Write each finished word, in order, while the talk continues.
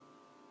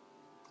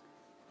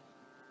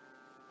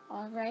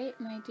All right,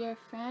 my dear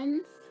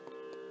friends,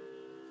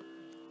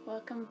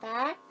 welcome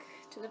back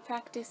to the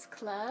Practice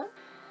Club.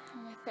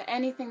 With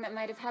anything that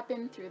might have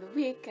happened through the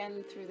week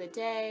and through the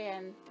day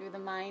and through the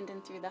mind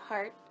and through the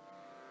heart,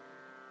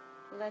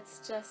 let's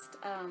just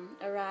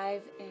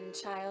arrive in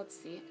child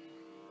seat,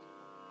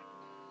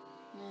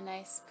 a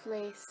nice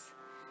place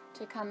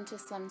to come to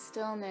some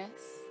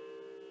stillness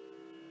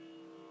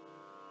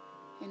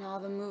in all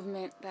the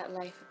movement that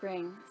life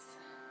brings.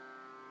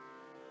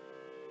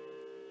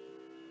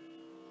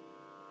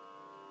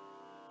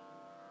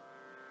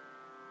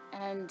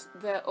 And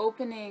the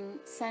opening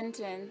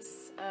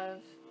sentence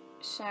of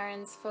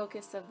Sharon's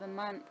focus of the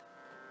month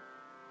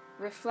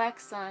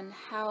reflects on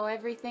how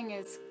everything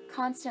is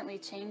constantly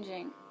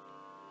changing.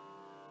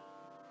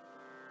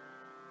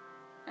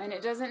 And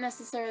it doesn't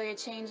necessarily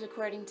change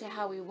according to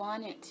how we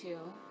want it to,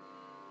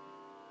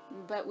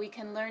 but we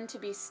can learn to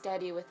be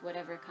steady with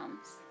whatever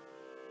comes.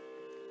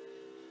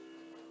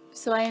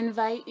 So I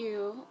invite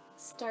you,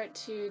 start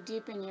to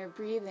deepen your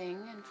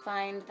breathing and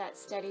find that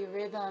steady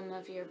rhythm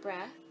of your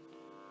breath.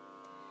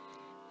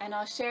 And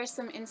I'll share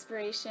some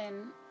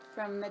inspiration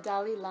from the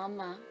Dalai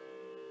Lama.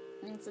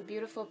 It's a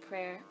beautiful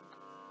prayer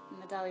from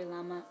the Dalai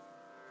Lama.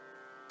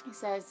 He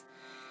says,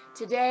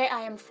 "Today I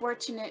am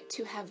fortunate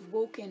to have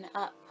woken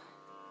up.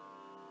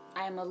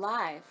 I am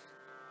alive.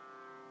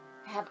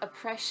 I have a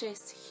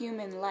precious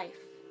human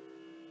life.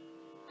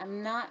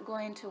 I'm not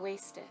going to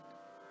waste it.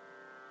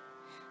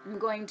 I'm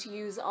going to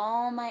use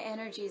all my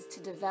energies to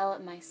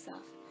develop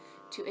myself,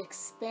 to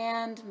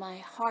expand my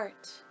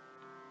heart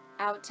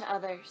out to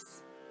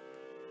others,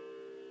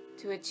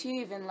 to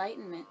achieve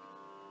enlightenment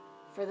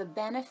for the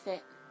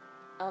benefit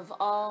of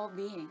all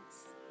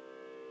beings.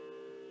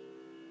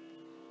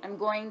 I'm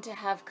going to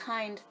have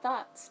kind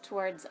thoughts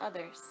towards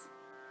others.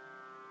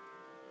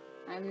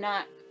 I'm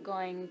not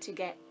going to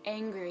get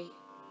angry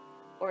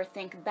or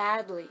think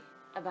badly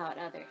about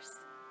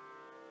others.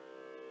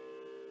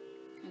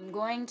 I'm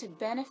going to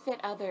benefit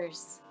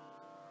others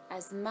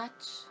as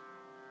much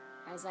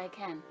as I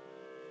can."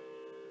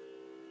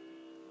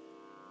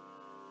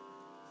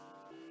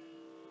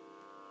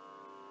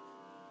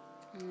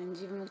 And in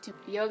Jivamukti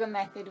Yoga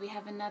method, we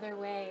have another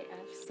way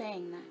of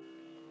saying that.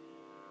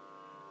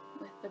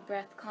 With the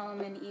breath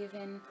calm and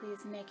even,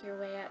 please make your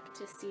way up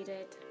to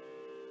seated.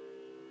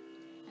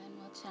 And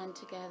we'll chant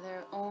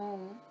together,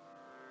 Om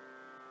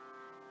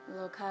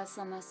Loka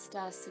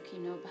Samasta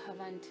Sukhino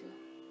Bhavantu.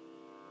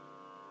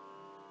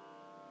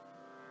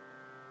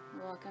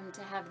 You're welcome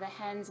to have the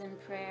hands in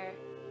prayer,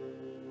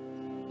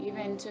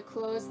 even to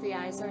close the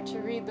eyes or to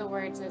read the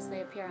words as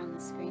they appear on the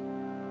screen.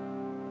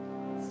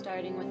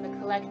 Starting with the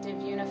collective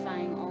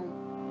unifying Om.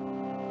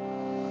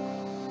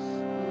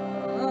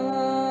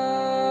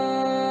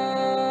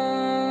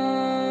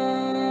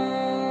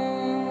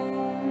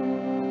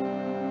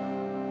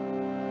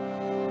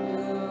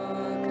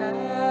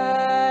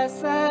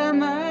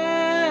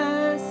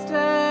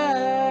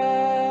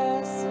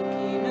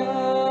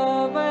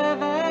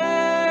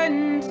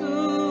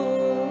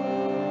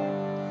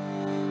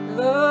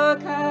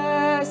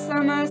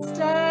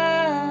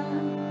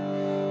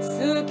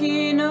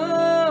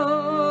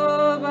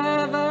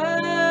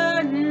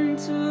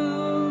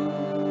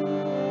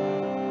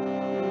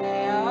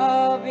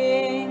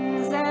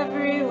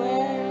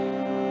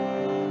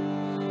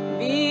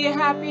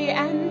 Happy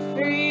and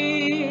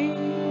free.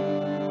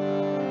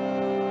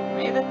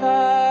 May the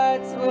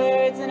thoughts,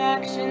 words, and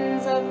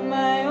actions of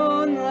my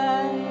own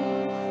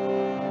life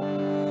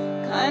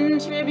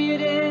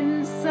contribute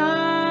in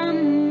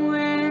some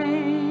way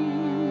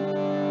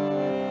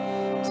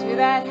to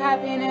that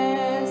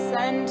happiness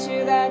and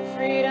to that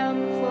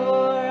freedom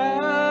for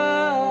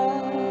all.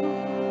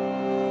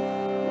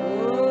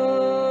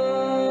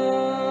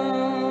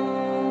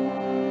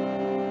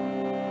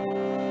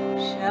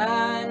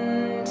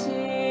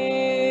 Shanti.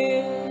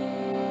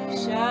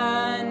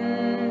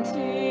 Shanti,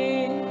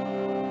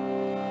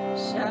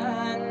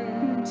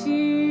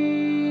 Shanti,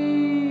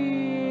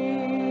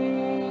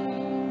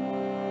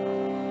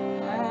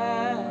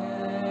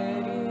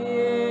 Hari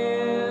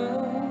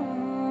Om.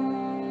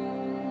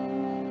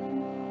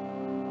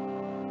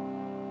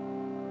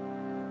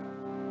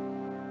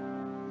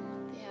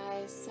 The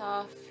eyes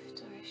soft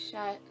or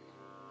shut,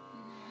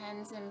 and the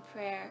hands in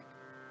prayer.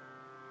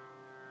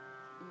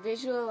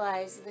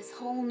 Visualize this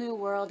whole new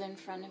world in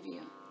front of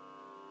you.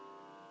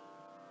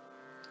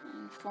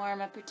 And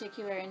form a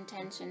particular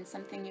intention,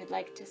 something you'd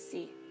like to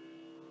see.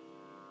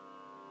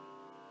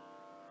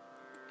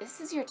 This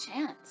is your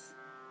chance.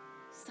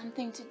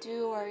 Something to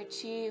do or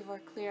achieve or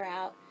clear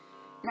out.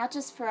 Not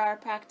just for our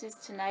practice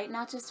tonight,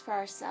 not just for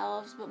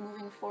ourselves, but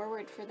moving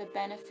forward for the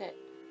benefit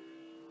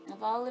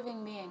of all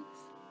living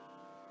beings.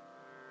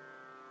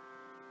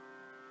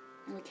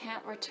 And we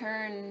can't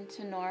return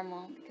to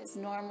normal because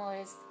normal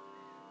is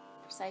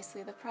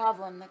precisely the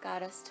problem that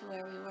got us to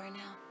where we were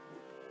now.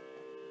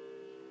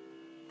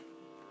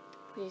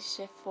 Please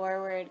shift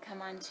forward,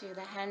 come onto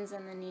the hands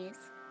and the knees.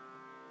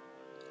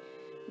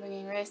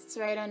 Bringing wrists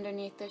right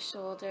underneath the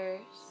shoulders.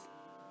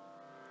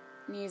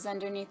 Knees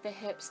underneath the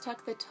hips,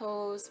 tuck the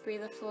toes,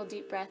 breathe a full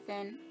deep breath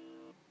in.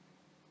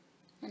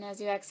 And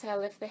as you exhale,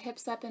 lift the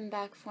hips up and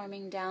back,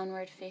 forming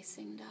downward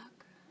facing dog.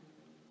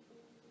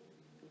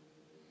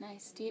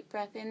 Nice deep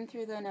breath in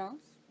through the nose.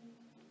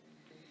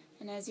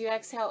 And as you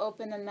exhale,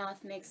 open the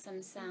mouth, make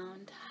some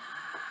sound.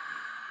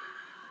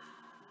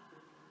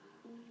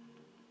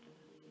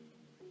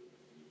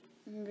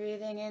 And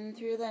breathing in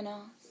through the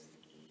nose.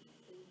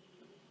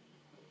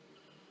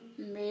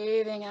 And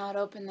breathing out,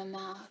 open the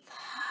mouth.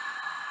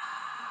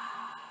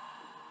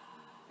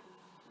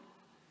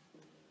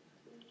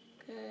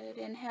 Good.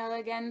 Inhale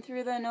again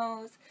through the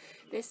nose.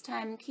 This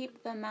time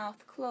keep the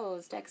mouth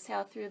closed.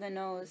 Exhale through the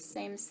nose,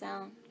 same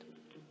sound.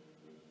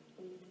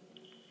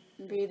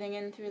 Breathing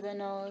in through the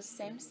nose,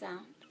 same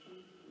sound.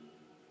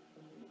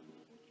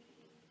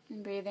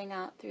 And breathing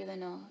out through the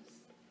nose,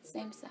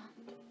 same sound.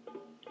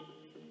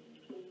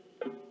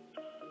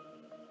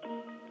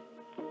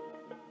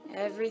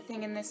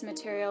 Everything in this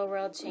material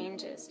world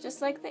changes,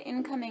 just like the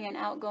incoming and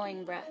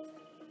outgoing breath.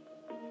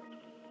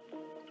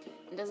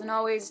 It doesn't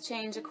always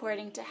change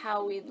according to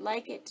how we'd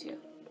like it to.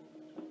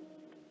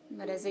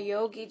 But as a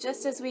yogi,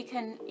 just as we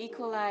can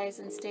equalize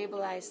and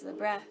stabilize the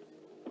breath,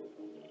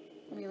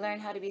 we learn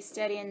how to be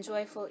steady and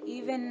joyful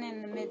even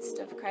in the midst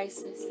of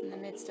crisis, in the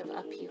midst of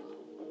upheaval.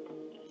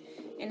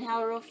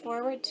 Inhale, roll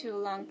forward to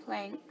long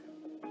plank.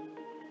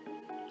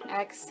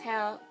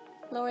 Exhale,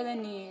 lower the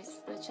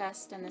knees, the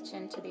chest, and the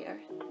chin to the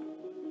earth.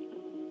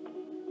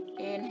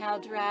 Inhale,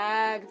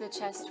 drag the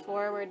chest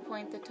forward,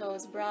 point the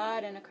toes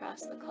broad and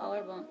across the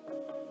collarbone.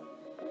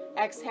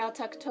 Exhale,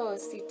 tuck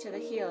toes, seat to the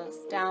heels,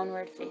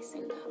 downward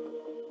facing dog.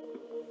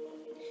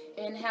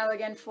 Inhale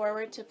again,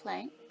 forward to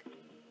plank.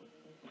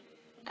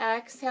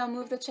 Exhale,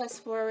 move the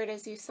chest forward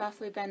as you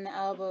softly bend the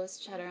elbows,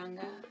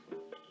 chaturanga.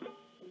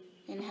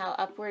 Inhale,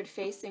 upward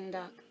facing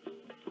dog.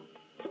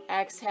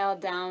 Exhale,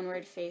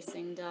 downward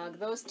facing dog.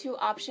 Those two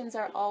options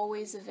are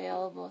always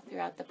available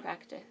throughout the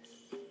practice.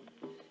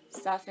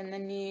 Soften the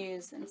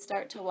knees and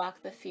start to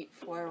walk the feet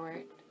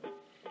forward.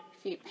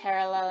 Feet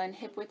parallel and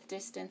hip-width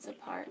distance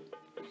apart.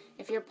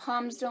 If your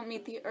palms don't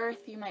meet the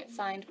earth, you might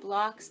find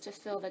blocks to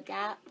fill the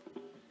gap.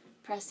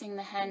 Pressing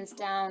the hands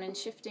down and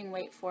shifting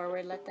weight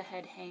forward, let the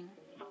head hang.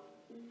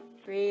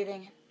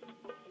 Breathing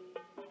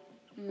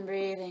in and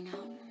breathing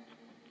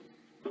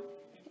out.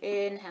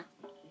 Inhale.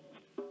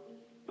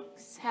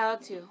 Exhale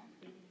 2.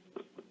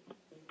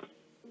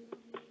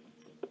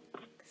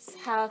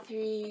 Exhale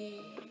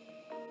 3.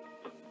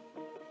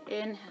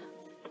 Inhale.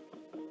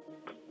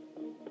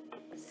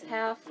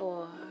 Exhale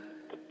 4.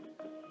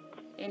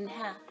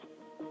 Inhale.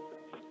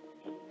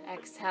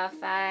 Exhale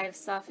 5.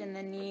 Soften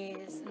the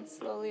knees and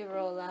slowly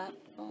roll up,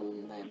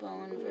 bone by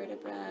bone,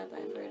 vertebra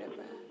by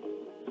vertebra.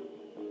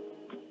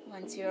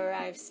 Once you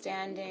arrive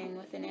standing,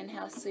 with an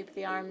inhale, sweep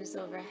the arms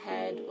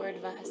overhead,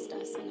 Urdhva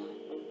Hastasana.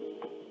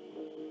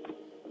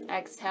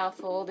 Exhale,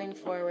 folding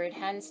forward,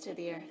 hands to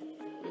the earth,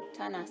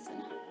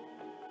 Uttanasana.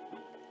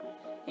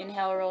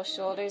 Inhale, roll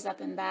shoulders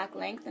up and back,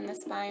 lengthen the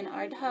spine,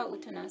 Ardha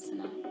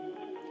Uttanasana.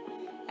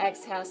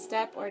 Exhale,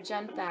 step or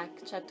jump back,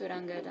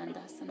 Chaturanga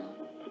Dandasana.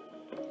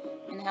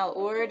 Inhale,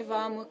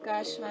 Urdhva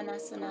Mukha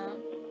Svanasana.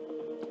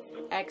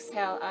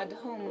 Exhale,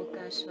 Adho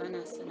Mukha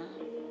Svanasana.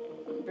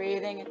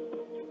 Breathing in.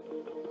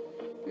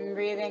 And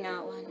breathing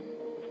out 1.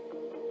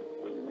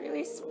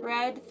 Really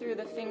spread through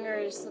the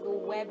fingers so the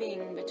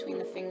webbing between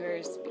the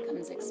fingers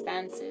becomes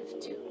expansive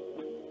too.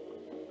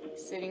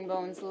 Sitting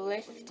bones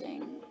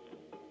lifting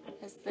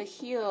as the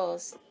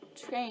heels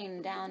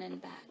train down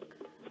and back.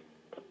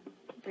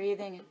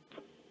 Breathing in.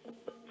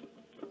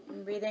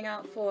 And breathing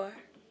out 4.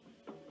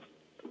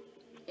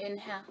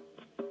 Inhale.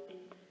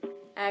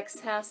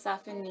 Exhale,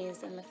 soften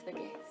knees and lift the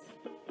gaze.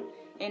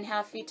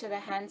 Inhale, feet to the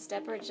hand,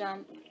 step or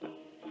jump.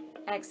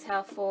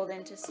 Exhale, fold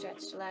into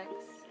stretched legs.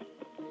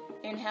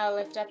 Inhale,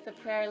 lift up the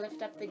prayer,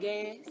 lift up the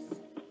gaze.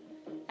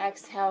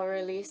 Exhale,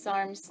 release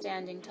arms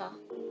standing tall.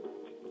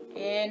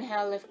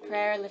 Inhale, lift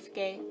prayer, lift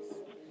gaze.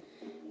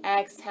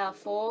 Exhale,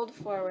 fold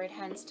forward,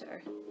 hands to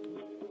earth.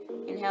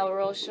 Inhale,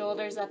 roll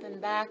shoulders up and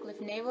back,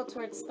 lift navel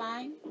towards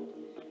spine.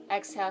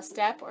 Exhale,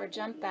 step or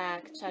jump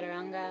back,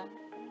 chaturanga.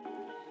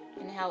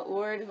 Inhale,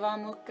 Urdhva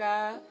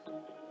Mukha.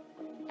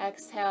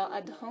 Exhale,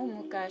 Adho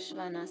Mukha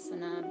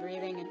Svanasana,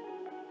 breathing in.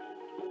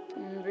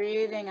 And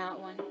breathing out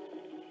 1.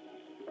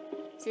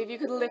 See if you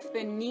could lift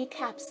the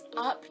kneecaps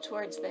up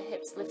towards the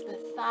hips. Lift the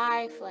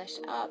thigh flesh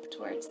up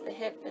towards the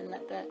hip and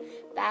let the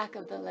back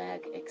of the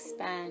leg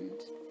expand.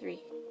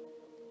 3.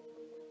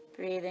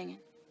 Breathing in.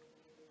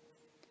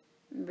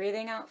 And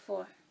breathing out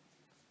 4.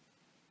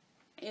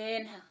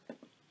 Inhale.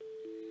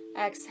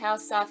 Exhale,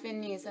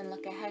 soften knees and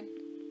look ahead.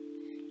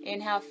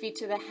 Inhale, feet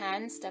to the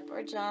hand, step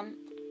or jump.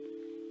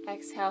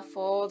 Exhale,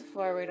 fold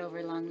forward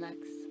over long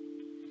legs.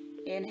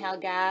 Inhale,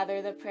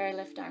 gather the prayer,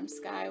 lift arms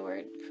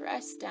skyward,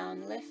 press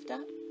down, lift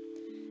up.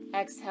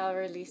 Exhale,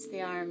 release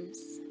the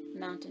arms,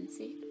 mountain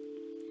seat.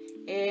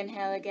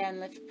 Inhale again,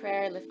 lift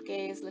prayer, lift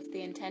gaze, lift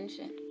the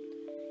intention.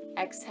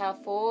 Exhale,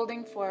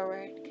 folding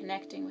forward,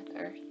 connecting with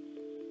earth.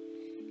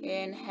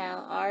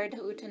 Inhale, Ardha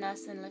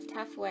Uttanasana, lift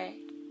halfway.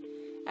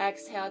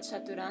 Exhale,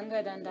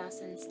 Chaturanga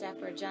Dandasana,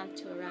 step or jump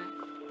to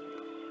arrive.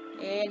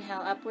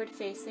 Inhale, upward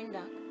facing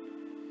dog.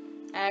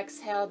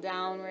 Exhale,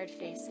 downward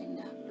facing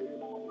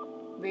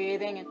dog.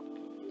 Breathing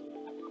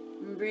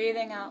in.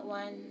 Breathing out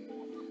 1.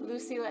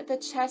 Lucy, let the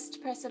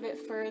chest press a bit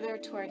further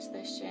towards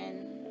the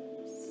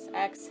shins.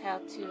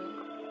 Exhale,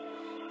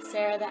 2.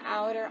 Sarah, the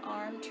outer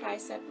arm,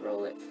 tricep,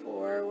 roll it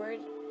forward.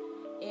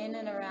 In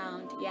and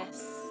around.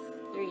 Yes.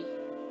 3.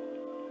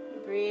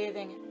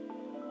 Breathing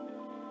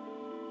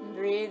in.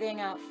 Breathing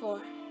out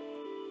 4.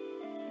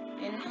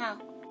 Inhale.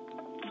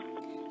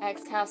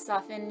 Exhale,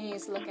 soften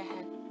knees, look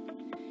ahead.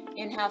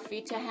 Inhale,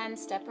 feet to hand,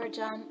 step or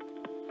jump.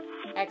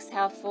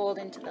 Exhale, fold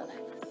into the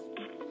legs.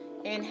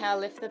 Inhale,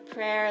 lift the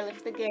prayer,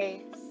 lift the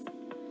gaze.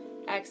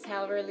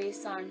 Exhale,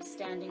 release arms,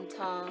 standing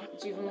tall,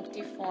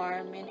 Jivamukti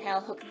form.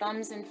 Inhale, hook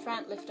thumbs in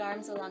front, lift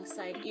arms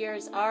alongside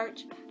ears,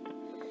 arch back.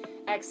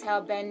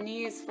 Exhale, bend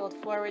knees, fold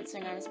forward,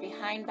 swing arms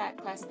behind back,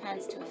 clasp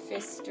hands to a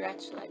fist,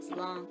 stretch legs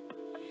long.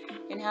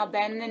 Inhale,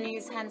 bend the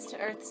knees, hands to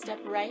earth, step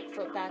right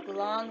foot back,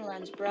 long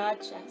lunge, broad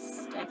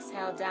chest.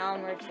 Exhale,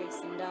 downward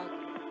facing dog.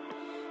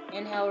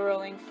 Inhale,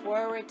 rolling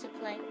forward to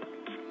plank.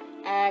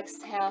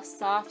 Exhale,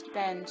 soft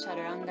bend,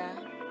 chaturanga.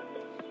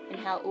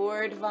 Inhale,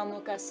 Urdhva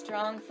Mukha,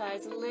 strong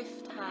thighs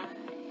lift high.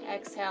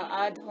 Exhale,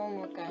 Adho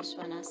Mukha,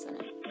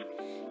 Svanasana.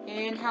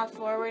 Inhale,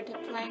 forward to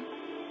plank.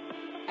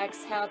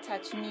 Exhale,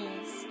 touch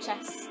knees,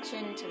 chest,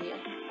 chin to the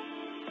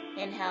earth.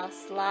 Inhale,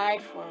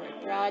 slide forward,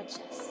 broad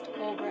chest,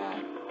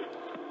 cobra.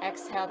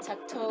 Exhale,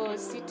 tuck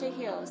toes, seat to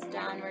heels,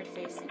 downward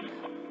facing dog.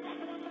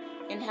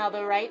 Inhale,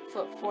 the right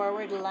foot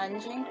forward,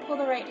 lunging, pull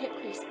the right hip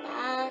crease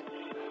back.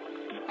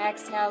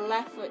 Exhale,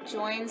 left foot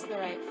joins the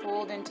right,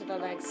 fold into the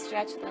legs,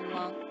 stretch them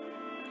long.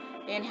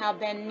 Inhale,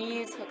 bend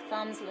knees, hook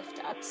thumbs,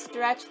 lift up,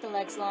 stretch the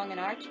legs long and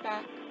arch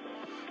back.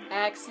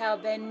 Exhale,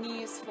 bend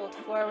knees, fold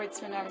forward,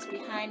 swing arms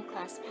behind,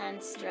 clasp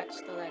hands, stretch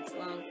the legs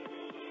long.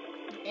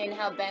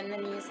 Inhale, bend the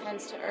knees,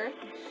 hands to earth,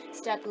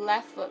 step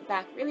left foot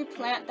back, really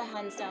plant the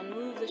hands down,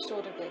 move the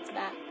shoulder blades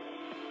back.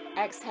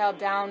 Exhale,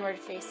 downward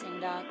facing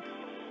dog.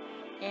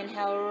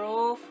 Inhale,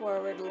 roll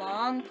forward,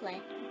 long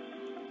plank.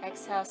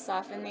 Exhale,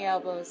 soften the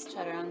elbows,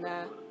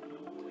 chaturanga.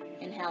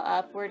 Inhale,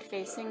 upward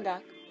facing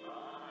duck.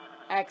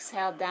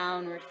 Exhale,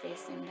 downward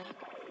facing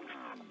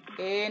duck.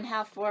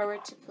 Inhale,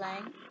 forward to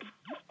plank.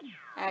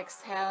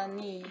 Exhale,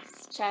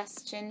 knees,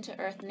 chest, chin to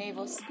earth,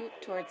 navel scoop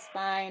towards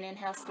spine.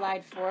 Inhale,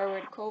 slide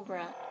forward,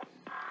 cobra.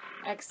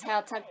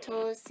 Exhale, tuck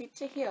toes, seat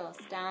to heels,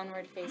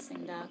 downward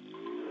facing dog.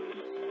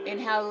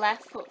 Inhale,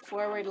 left foot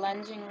forward,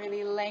 lunging,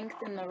 really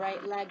lengthen the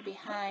right leg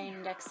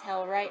behind.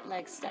 Exhale, right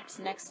leg steps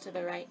next to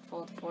the right,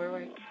 fold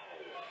forward.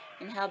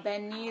 Inhale,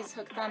 bend knees,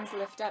 hook thumbs,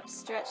 lift up,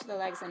 stretch the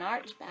legs and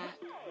arch back.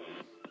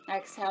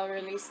 Exhale,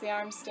 release the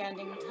arms,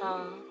 standing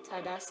tall,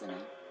 Tadasana.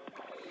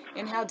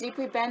 Inhale,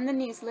 deeply bend the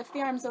knees, lift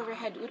the arms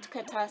overhead,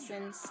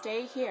 Utkatasana,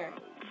 stay here.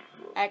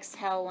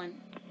 Exhale,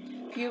 1.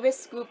 Pubis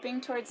scooping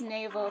towards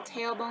navel,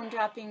 tailbone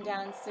dropping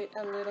down, sit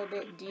a little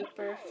bit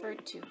deeper for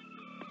 2.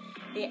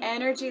 The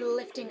energy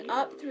lifting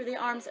up through the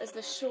arms as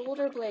the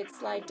shoulder blades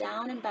slide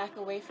down and back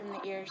away from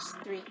the ears,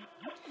 3.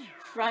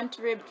 Front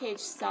rib cage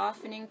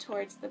softening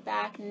towards the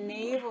back,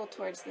 navel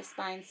towards the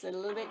spine, sit a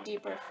little bit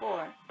deeper,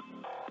 4.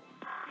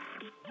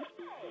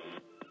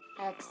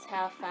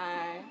 Exhale,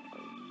 5.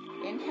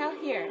 Inhale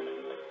here.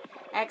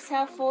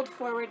 Exhale, fold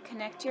forward,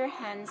 connect your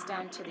hands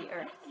down to the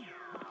earth.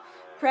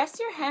 Press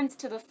your hands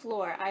to the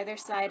floor, either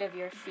side of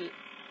your feet.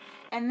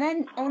 And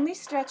then only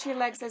stretch your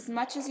legs as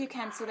much as you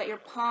can so that your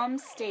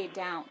palms stay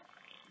down.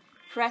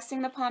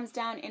 Pressing the palms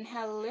down,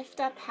 inhale, lift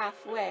up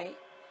halfway.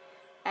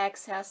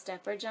 Exhale,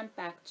 step or jump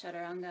back,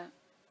 chaturanga.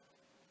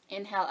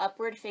 Inhale,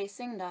 upward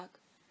facing dog.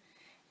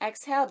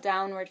 Exhale,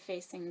 downward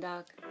facing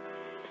dog.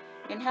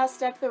 Inhale,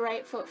 step the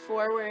right foot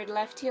forward,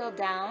 left heel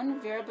down,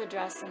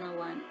 Virabhadrasana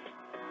 1.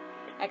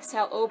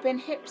 Exhale, open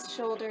hips,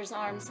 shoulders,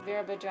 arms,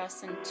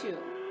 Virabhadrasana 2.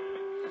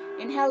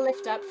 Inhale,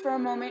 lift up for a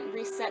moment,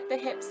 reset the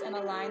hips and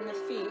align the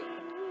feet.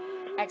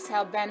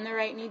 Exhale, bend the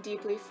right knee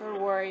deeply for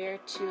warrior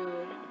 2.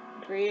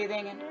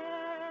 Breathing in.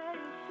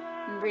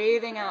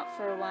 Breathing out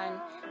for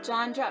 1.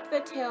 Jaw drop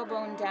the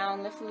tailbone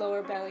down, lift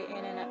lower belly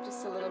in and up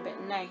just a little bit.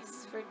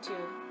 Nice for 2.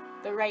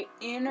 The right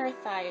inner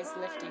thigh is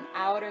lifting,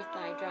 outer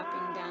thigh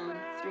dropping down,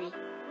 3.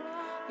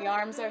 The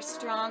arms are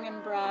strong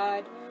and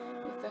broad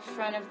with the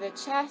front of the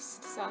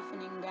chest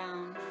softening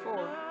down,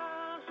 4.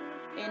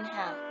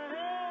 Inhale.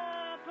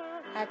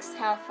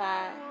 Exhale,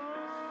 5.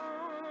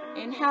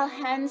 Inhale,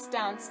 hands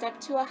down, step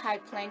to a high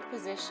plank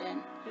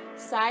position.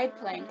 Side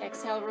plank,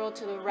 exhale, roll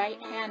to the right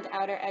hand,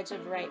 outer edge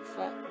of right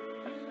foot.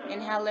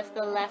 Inhale, lift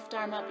the left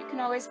arm up. You can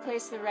always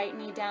place the right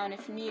knee down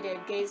if needed.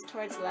 Gaze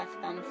towards left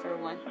thumb for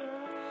 1.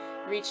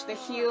 Reach the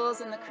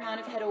heels and the crown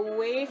of head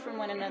away from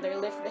one another.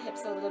 Lift the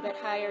hips a little bit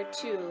higher,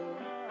 2.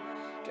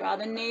 Draw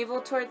the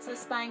navel towards the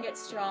spine. Get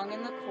strong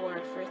in the core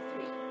for 3.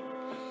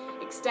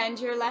 Extend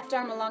your left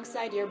arm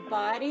alongside your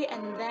body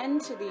and then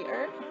to the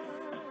earth.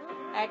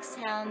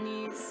 Exhale,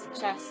 knees,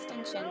 chest,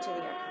 and chin to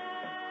the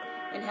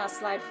earth. Inhale,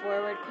 slide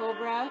forward,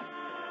 cobra.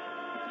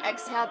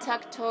 Exhale,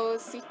 tuck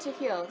toes, seat to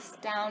heels,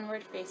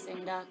 downward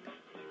facing dog.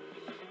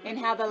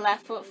 Inhale, the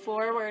left foot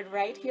forward,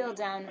 right heel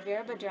down,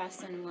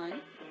 Virabhadrasana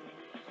 1.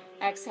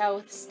 Exhale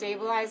with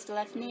stabilized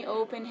left knee,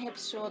 open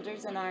hips,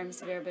 shoulders, and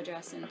arms,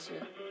 Virabhadrasana 2.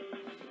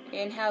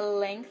 Inhale,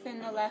 lengthen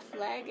the left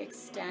leg,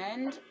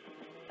 extend,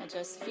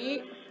 adjust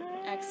feet.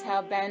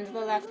 Exhale, bend the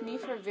left knee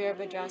for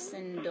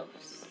Virabhadrasana 2.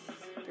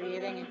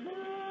 Breathing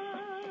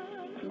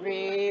in.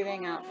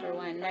 Breathing out for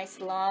 1. Nice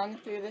long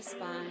through the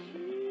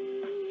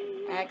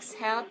spine.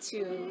 Exhale,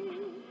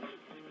 2.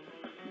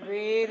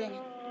 Breathing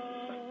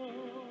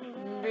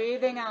in.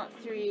 Breathing out,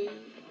 3.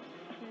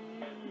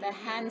 The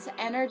hands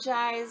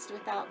energized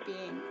without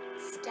being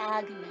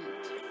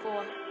stagnant,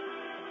 4.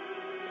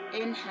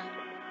 Inhale.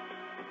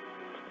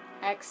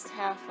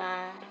 Exhale,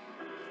 5.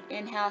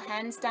 Inhale,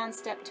 hands down,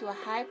 step to a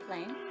high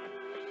plank.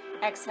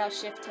 Exhale,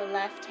 shift to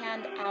left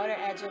hand, outer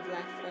edge of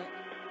left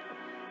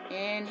foot.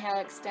 Inhale,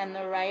 extend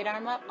the right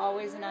arm up,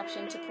 always an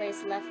option to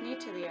place left knee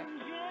to the earth.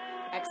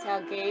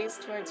 Exhale, gaze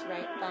towards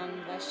right thumb,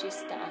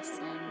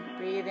 Vashisthasana.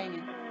 Breathing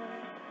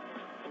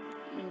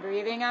in.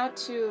 Breathing out,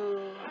 2.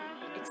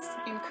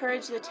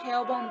 Encourage the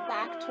tailbone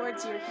back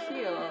towards your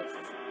heels.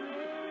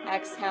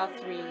 Exhale,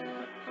 3.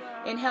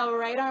 Inhale,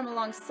 right arm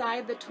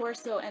alongside the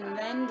torso and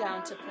then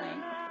down to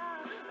plank.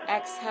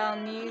 Exhale,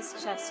 knees,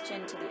 chest,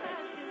 chin to the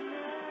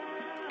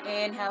earth.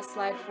 Inhale,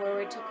 slide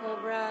forward to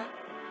cobra.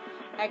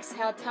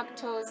 Exhale, tuck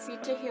toes,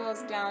 seat to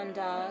heels, down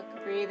dog.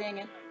 Breathing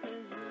in.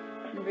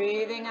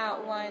 Breathing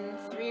out, 1.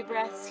 3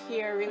 breaths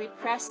here. Really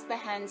press the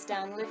hands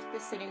down. Lift the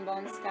sitting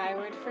bones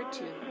skyward for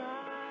 2.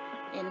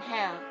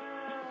 Inhale.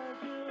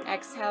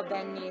 Exhale,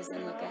 bend knees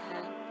and look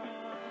ahead.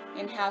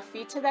 Inhale,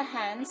 feet to the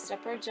hands,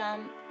 step or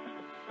jump.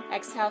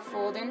 Exhale,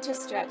 fold into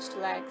stretched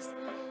legs.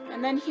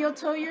 And then heel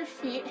toe your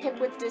feet, hip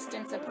width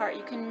distance apart.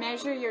 You can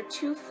measure your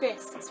 2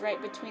 fists right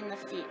between the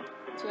feet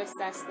to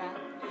assess that.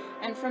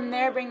 And from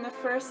there, bring the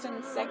first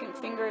and second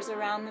fingers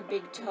around the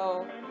big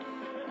toe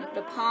with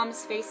the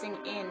palms facing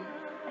in.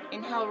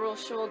 Inhale, roll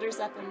shoulders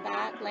up and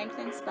back,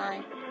 lengthen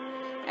spine.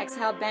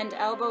 Exhale, bend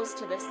elbows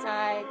to the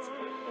sides.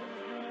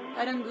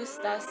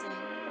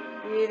 Padangusthasana.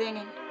 Breathing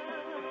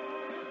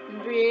in.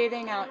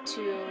 Breathing out,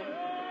 2.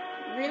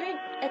 Really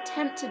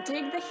attempt to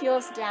dig the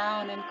heels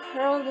down and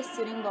curl the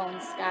sitting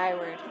bones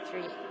skyward,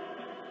 3.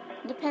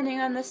 Depending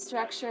on the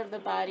structure of the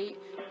body,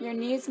 your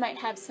knees might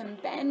have some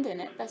bend in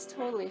it. That's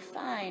totally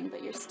fine,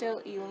 but you're still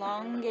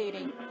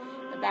elongating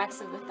the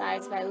backs of the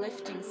thighs by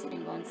lifting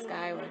sitting bones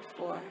skyward,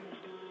 4.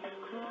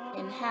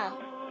 Inhale.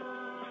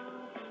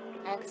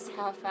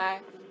 Exhale,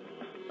 5.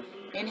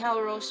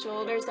 Inhale, roll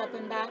shoulders up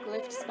and back,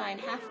 lift spine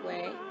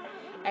halfway.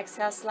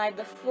 Exhale, slide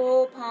the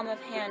full palm of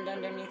hand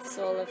underneath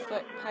sole of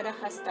foot,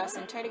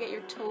 Padahastasana. Try to get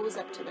your toes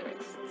up to the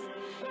wrists.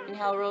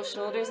 Inhale, roll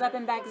shoulders up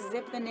and back,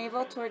 zip the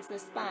navel towards the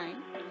spine.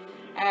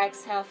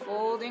 Exhale,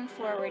 folding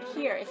forward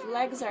here. If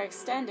legs are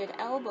extended,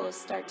 elbows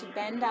start to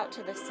bend out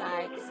to the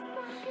sides.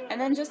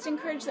 And then just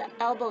encourage the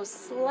elbows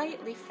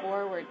slightly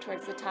forward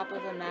towards the top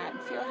of the mat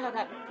and feel how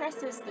that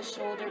presses the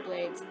shoulder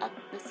blades up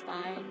the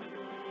spine.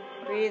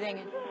 Breathing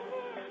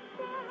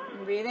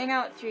in. Breathing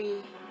out, 3.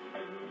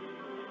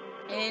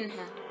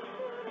 Inhale.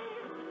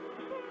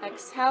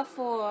 Exhale,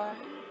 4.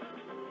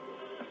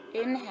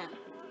 Inhale.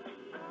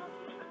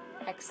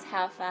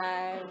 Exhale,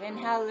 5.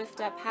 Inhale, lift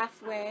up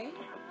halfway.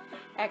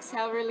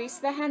 Exhale, release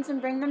the hands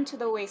and bring them to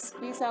the waist.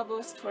 Squeeze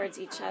elbows towards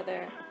each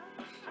other.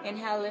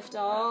 Inhale, lift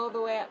all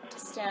the way up to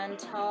stand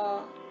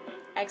tall.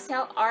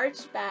 Exhale,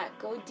 arch back,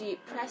 go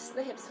deep. Press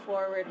the hips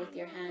forward with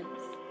your hands.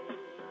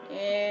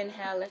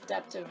 Inhale, lift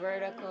up to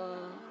vertical.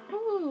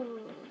 Woo.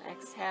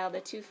 Exhale, the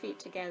 2 feet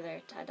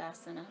together,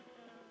 Tadasana.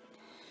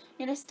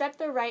 You're going to step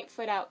the right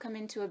foot out, come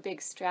into a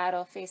big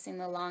straddle facing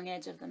the long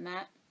edge of the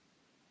mat.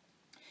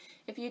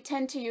 If you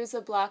tend to use a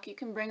block, you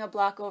can bring a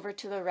block over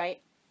to the right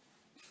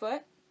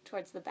foot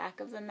towards the back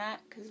of the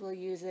mat because we'll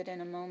use it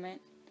in a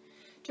moment.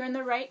 Turn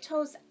the right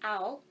toes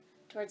out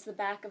towards the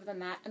back of the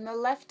mat and the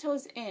left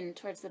toes in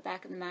towards the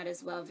back of the mat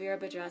as well,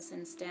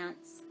 Virabhadrasana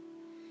stance.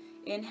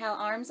 Inhale,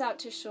 arms out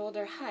to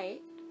shoulder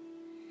height.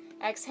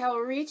 Exhale,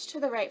 reach to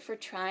the right for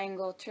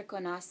triangle,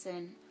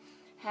 Trikonasana.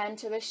 Hand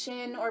to the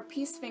shin or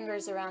peace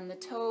fingers around the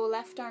toe,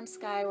 left arm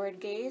skyward,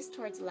 gaze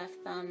towards left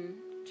thumb,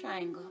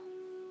 triangle.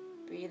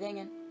 Breathing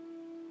in.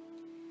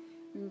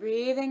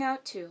 Breathing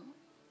out, 2.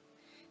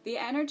 The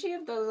energy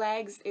of the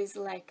legs is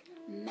like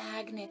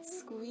magnets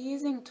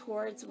squeezing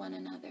towards one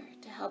another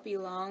to help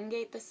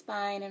elongate the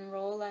spine and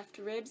roll left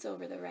ribs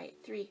over the right,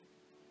 3.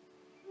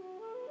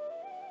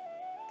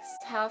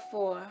 Exhale,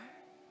 4.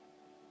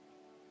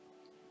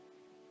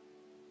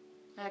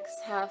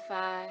 Exhale,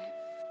 5.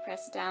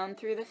 Press down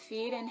through the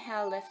feet.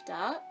 Inhale, lift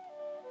up.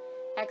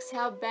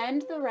 Exhale,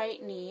 bend the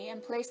right knee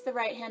and place the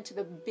right hand to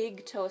the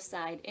big toe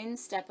side,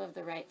 instep of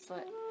the right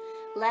foot.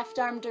 Left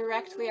arm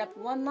directly up,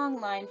 one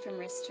long line from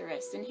wrist to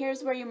wrist. And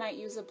here's where you might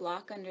use a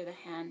block under the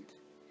hand.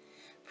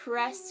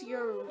 Press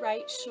your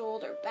right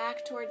shoulder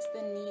back towards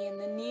the knee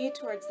and the knee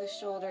towards the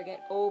shoulder.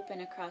 Get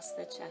open across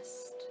the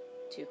chest.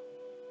 2.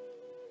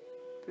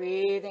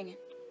 Breathing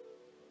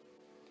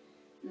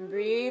in.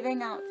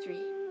 Breathing out, 3.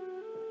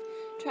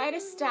 Try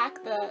to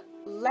stack the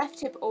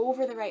left hip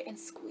over the right and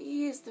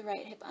squeeze the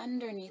right hip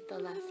underneath the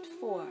left,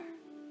 4.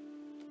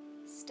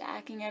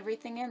 Stacking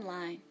everything in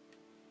line.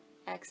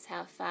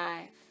 Exhale,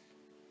 5.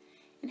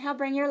 Inhale,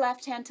 bring your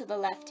left hand to the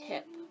left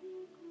hip.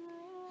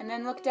 And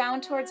then look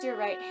down towards your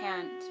right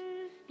hand.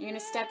 You're going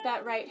to step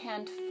that right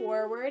hand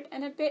forward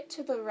and a bit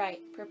to the right,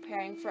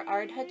 preparing for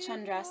Ardha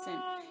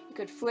Chandrasana. You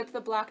could flip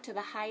the block to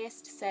the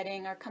highest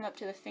setting or come up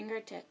to the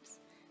fingertips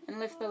and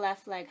lift the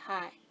left leg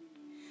high.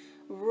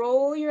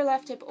 Roll your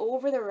left hip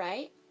over the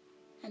right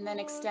and then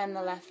extend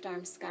the left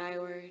arm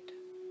skyward.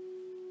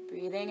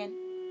 Breathing in.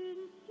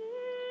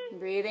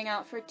 Breathing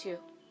out for 2.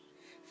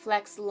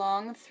 Flex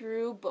long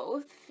through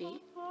both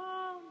feet.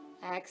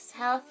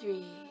 Exhale,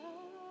 3.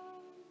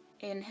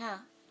 Inhale.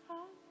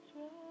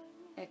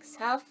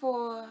 Exhale,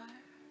 4.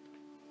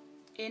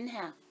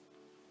 Inhale.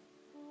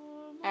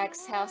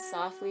 Exhale,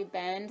 softly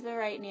bend the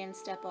right knee and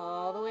step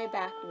all the way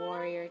back,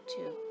 warrior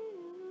 2.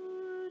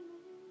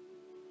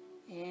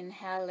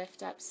 Inhale,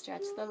 lift up,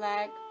 stretch the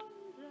leg.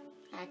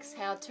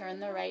 Exhale, turn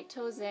the right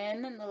toes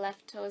in and the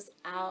left toes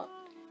out.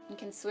 You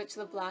can switch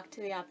the block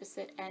to the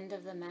opposite end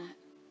of the mat.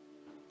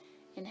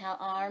 Inhale,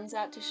 arms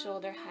out to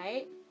shoulder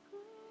height.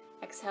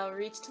 Exhale,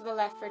 reach to the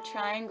left for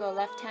triangle,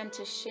 left hand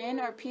to shin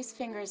or peace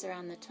fingers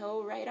around the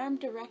toe, right arm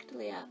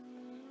directly up.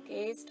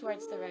 Gaze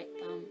towards the right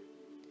thumb.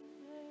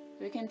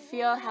 We can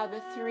feel how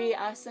the 3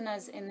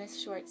 asanas in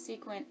this short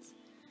sequence,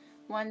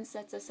 one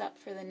sets us up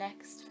for the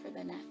next,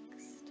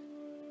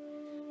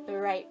 The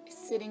right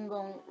sitting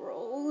bone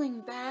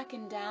rolling back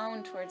and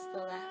down towards the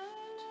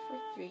left for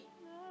 3.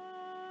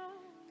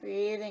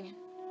 Breathing in.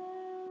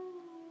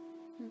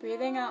 And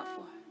breathing out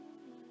 4.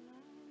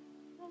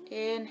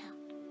 Inhale.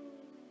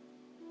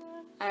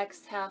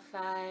 Exhale,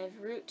 5.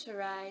 Root to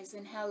rise.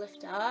 Inhale,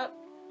 lift up.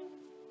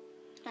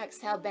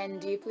 Exhale,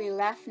 bend deeply.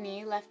 Left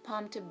knee, left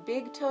palm to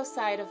big toe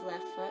side of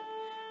left foot.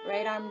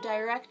 Right arm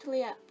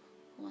directly up.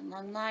 One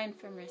long line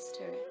from wrist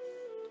to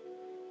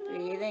wrist.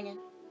 Breathing in.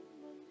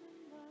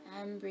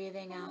 And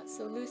breathing out.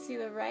 So Lucy,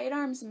 the right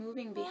arm's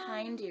moving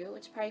behind you,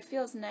 which probably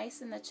feels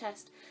nice in the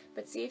chest,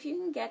 but see if you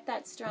can get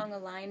that strong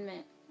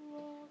alignment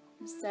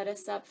and set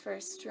us up for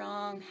a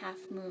strong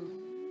half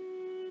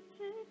moon.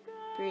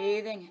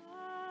 Breathing in.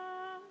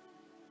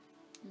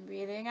 And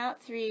breathing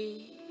out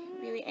 3.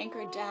 Really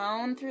anchor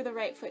down through the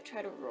right foot.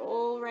 Try to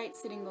roll right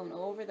sitting bone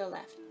over the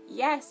left.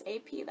 Yes,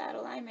 AP, that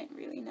alignment,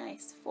 really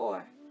nice.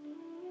 4.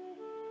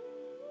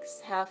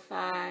 Exhale,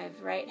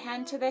 5. Right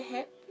hand to the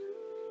hip.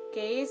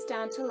 Gaze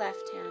down to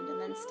left hand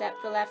and then step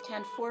the left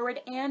hand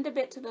forward and a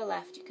bit to the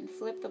left. You can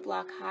flip the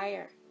block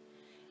higher.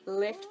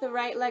 Lift the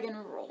right leg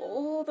and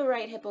roll the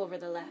right hip over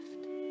the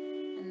left.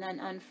 And then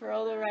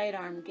unfurl the right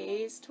arm.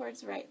 Gaze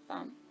towards right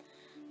thumb.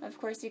 Of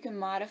course, you can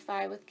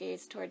modify with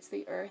gaze towards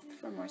the earth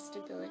for more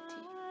stability.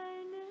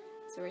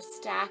 So we're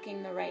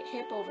stacking the right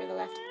hip over the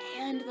left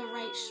and the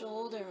right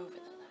shoulder over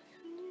the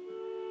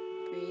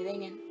left.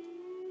 Breathing in.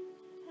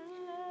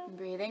 And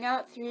breathing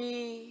out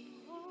 3.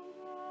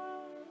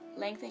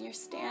 Lengthen your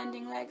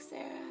standing legs,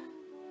 Sarah.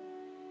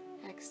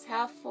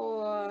 Exhale,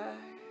 4.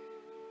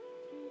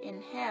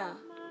 Inhale.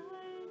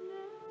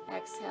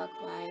 Exhale,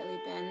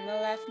 quietly bend the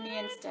left knee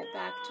and step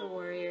back to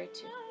warrior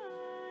 2.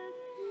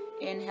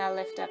 Inhale,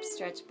 lift up,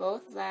 stretch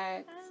both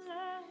legs.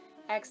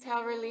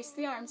 Exhale, release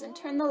the arms and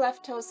turn the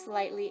left toes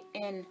slightly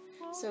in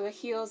so the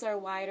heels are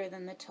wider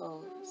than the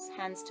toes.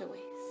 Hands to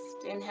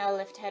waist. Inhale,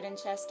 lift head and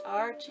chest,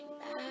 arching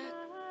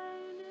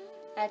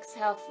back.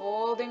 Exhale,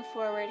 folding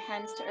forward,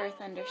 hands to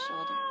earth under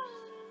shoulders.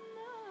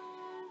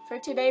 For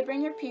today,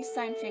 bring your peace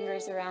sign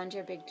fingers around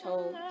your big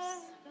toes.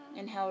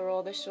 Inhale,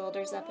 roll the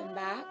shoulders up and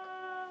back.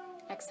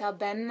 Exhale,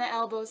 bend the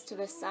elbows to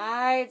the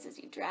sides as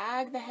you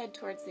drag the head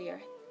towards the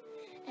earth.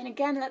 And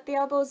again, let the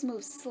elbows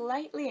move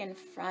slightly in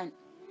front,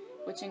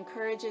 which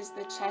encourages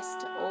the chest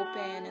to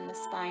open and the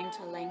spine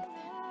to lengthen.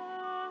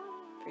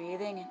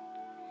 Breathing in.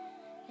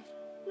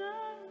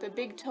 If the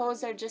big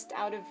toes are just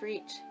out of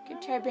reach, you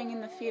can try bringing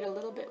the feet a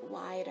little bit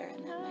wider,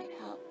 and that might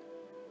help.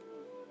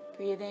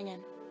 Breathing in.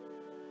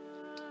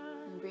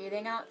 And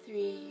breathing out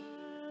 3.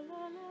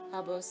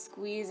 Elbows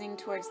squeezing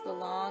towards the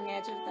long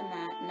edge of the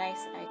mat.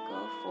 Nice,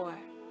 Aiko. 4.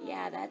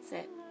 Yeah, that's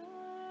it.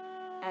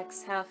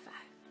 Exhale, 5.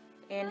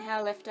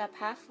 Inhale, lift up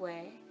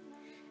halfway.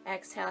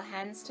 Exhale,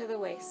 hands to the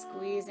waist,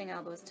 squeezing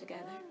elbows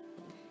together.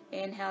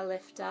 Inhale,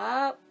 lift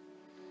up.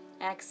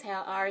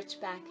 Exhale, arch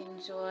back,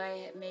 enjoy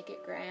it, make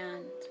it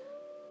grand.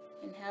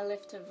 Inhale,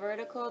 lift to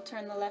vertical,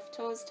 turn the left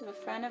toes to the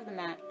front of the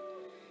mat.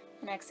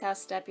 And exhale,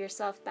 step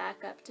yourself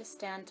back up to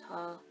stand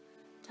tall,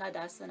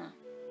 Tadasana.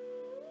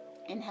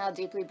 Inhale,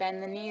 deeply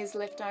bend the knees,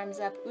 lift arms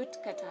up,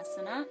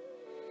 Utkatasana.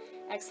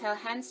 Exhale,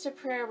 hands to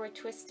prayer, we're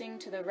twisting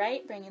to the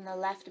right, bringing the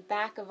left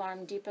back of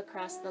arm deep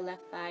across the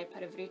left thigh,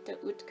 Parivrita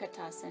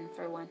Utkatasana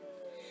for 1.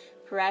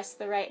 Press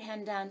the right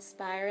hand down,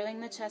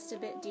 spiraling the chest a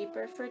bit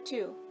deeper for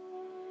 2.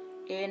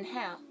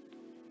 Inhale.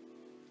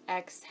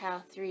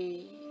 Exhale,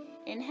 3.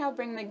 Inhale,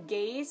 bring the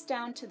gaze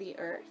down to the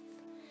earth.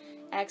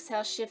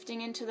 Exhale,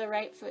 shifting into the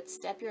right foot,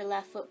 step your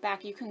left foot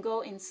back. You can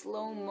go in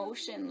slow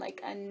motion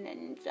like a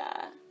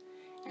ninja.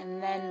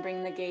 And then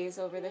bring the gaze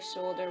over the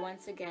shoulder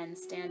once again,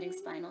 standing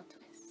spinal twist.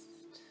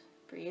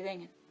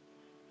 Breathing in.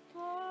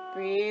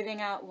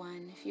 Breathing out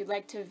 1. If you'd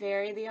like to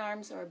vary the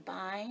arms or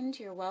bind,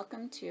 you're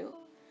welcome to.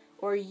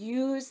 Or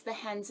use the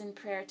hands in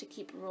prayer to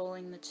keep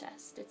rolling the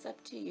chest. It's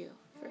up to you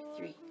for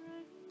 3.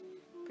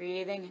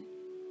 Breathing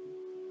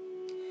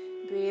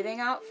in. Breathing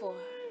out 4.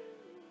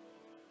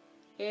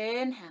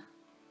 Inhale.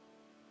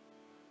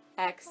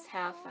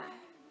 Exhale 5.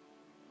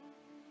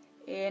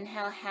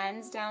 Inhale,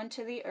 hands down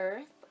to the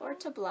earth or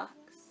to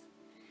blocks.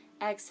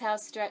 Exhale,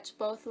 stretch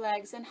both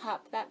legs and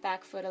hop that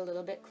back foot a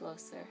little bit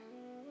closer.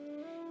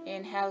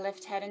 Inhale,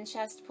 lift head and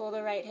chest, pull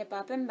the right hip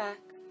up and back.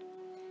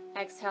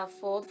 Exhale,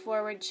 fold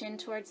forward, chin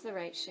towards the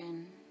right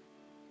shin.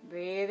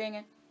 Breathing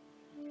in.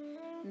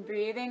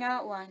 Breathing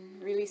out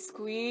 1. Really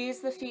squeeze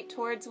the feet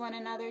towards one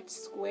another,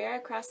 square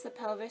across the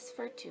pelvis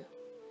for 2.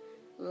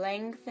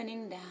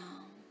 Lengthening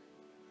down.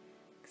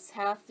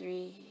 Exhale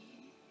 3.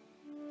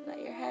 Let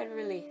your head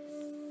release.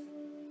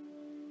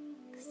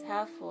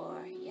 Exhale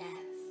 4. Yes.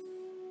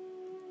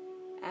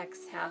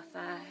 Exhale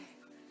 5.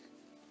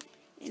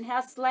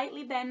 Inhale,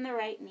 slightly bend the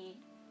right knee.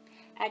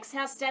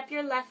 Exhale, step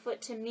your left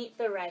foot to meet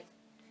the right.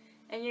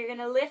 And you're going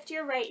to lift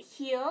your right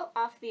heel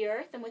off the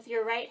earth, and with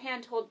your right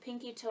hand hold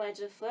pinky toe edge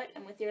of foot,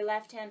 and with your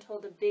left hand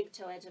hold the big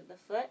toe edge of the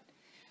foot.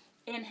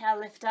 Inhale,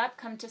 lift up,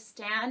 come to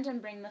stand,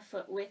 and bring the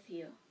foot with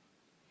you.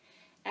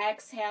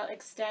 Exhale,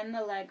 extend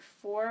the leg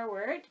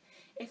forward.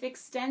 If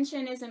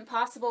extension isn't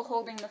possible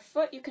holding the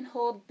foot, you can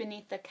hold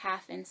beneath the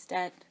calf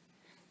instead.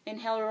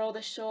 Inhale, roll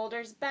the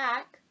shoulders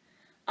back.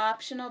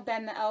 Optional,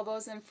 bend the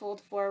elbows and fold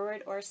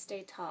forward or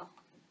stay tall.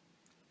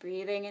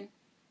 Breathing in.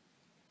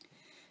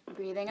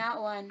 Breathing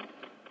out 1.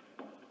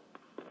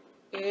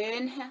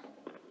 Inhale.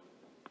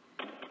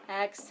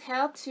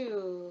 Exhale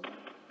 2.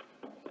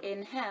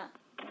 Inhale.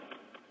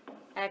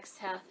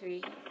 Exhale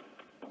 3.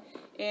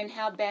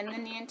 Inhale, bend the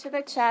knee into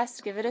the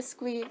chest, give it a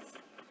squeeze.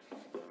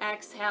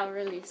 Exhale,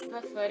 release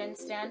the foot and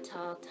stand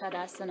tall,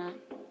 Tadasana.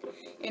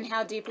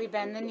 Inhale, deeply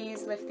bend the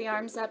knees, lift the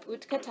arms up,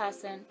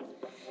 Utkatasana.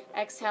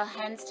 Exhale,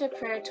 hands to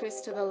prayer,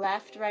 twist to the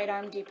left, right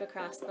arm deep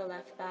across the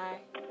left thigh.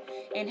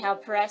 Inhale,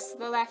 press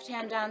the left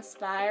hand down,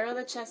 spiral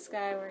the chest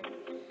skyward.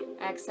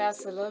 Exhale,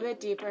 so a little bit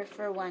deeper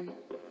for 1.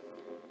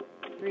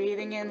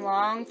 Breathing in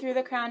long through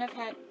the crown of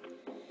head.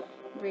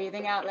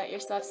 Breathing out, let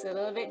yourself sit a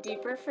little bit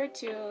deeper for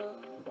 2.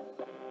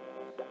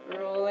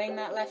 Rolling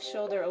that left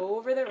shoulder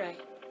over the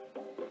right.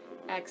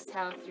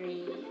 Exhale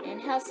 3.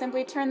 Inhale,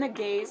 simply turn the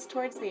gaze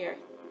towards the earth.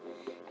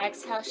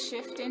 Exhale,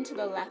 shift into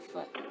the left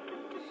foot.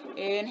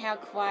 Inhale,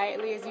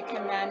 quietly as you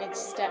can manage,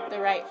 step the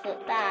right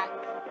foot back.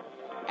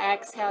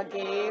 Exhale,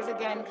 gaze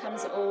again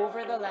comes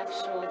over the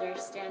left shoulder,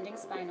 standing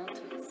spinal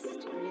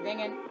twist. Breathing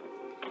in.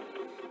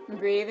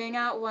 Breathing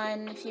out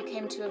 1. If you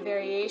came to a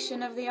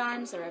variation of the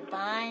arms or a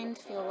bind,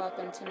 feel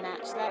welcome to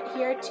match that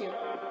here too.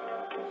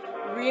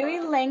 Really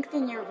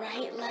lengthen your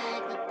right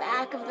leg, the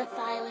back of the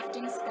thigh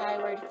lifting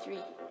skyward. 3.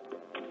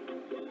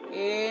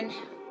 Inhale.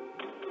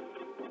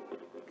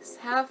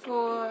 Exhale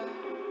 4.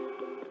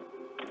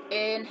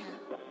 Inhale.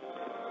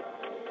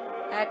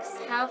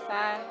 Exhale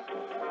 5.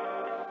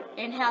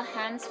 Inhale,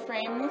 hands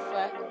frame the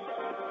foot.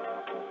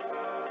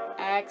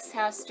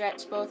 Exhale,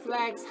 stretch both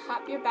legs.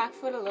 Hop your back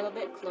foot a little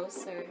bit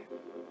closer.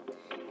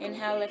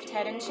 Inhale, lift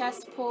head and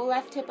chest. Pull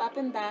left hip up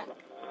and back.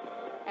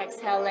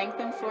 Exhale,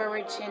 lengthen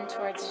forward, chin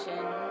towards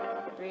shin.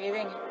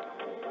 Breathing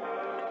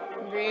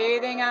in.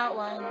 Breathing out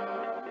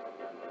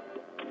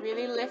 1.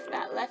 Really lift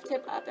that left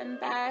hip up and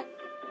back.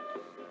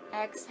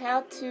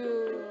 Exhale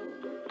 2.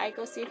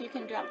 Aiko, see if you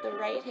can drop the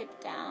right hip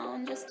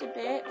down just a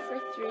bit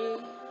for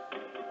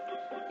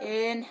 3.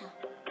 Inhale.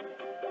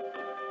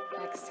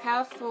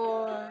 Exhale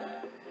 4.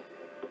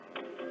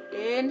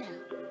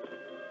 Inhale.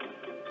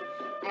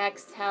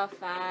 Exhale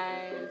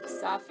 5.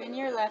 Soften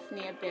your left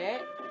knee a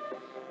bit.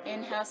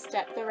 Inhale,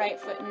 step the right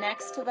foot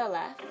next to the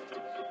left.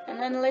 And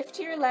then lift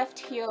your left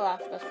heel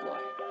off the floor.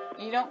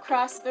 You don't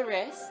cross the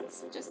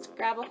wrists. Just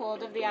grab a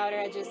hold of the outer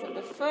edges of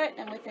the foot,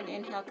 and with an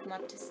inhale, come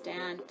up to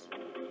stand.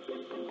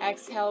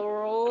 Exhale,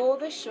 roll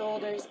the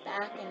shoulders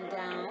back and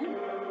down.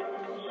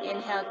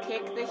 Inhale,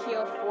 kick the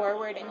heel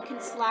forward, and you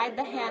can slide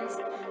the hands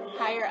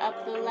higher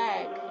up the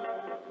leg.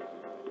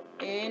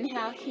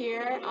 Inhale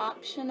here,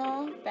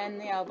 optional.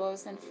 Bend the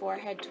elbows and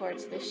forehead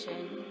towards the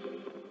shin.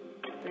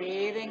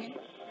 Breathing in.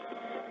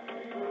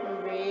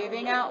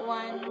 Breathing out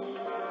 1.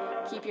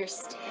 Keep your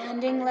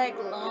standing leg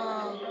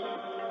long.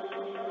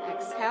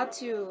 Exhale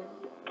 2.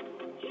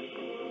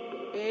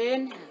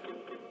 Inhale.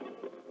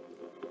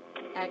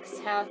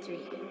 Exhale 3.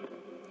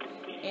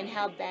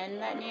 Inhale, bend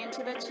that knee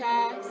into the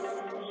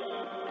chest.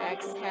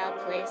 Exhale,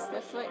 place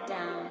the foot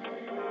down.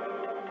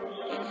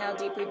 Inhale,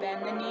 deeply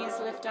bend the knees,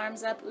 lift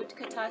arms up,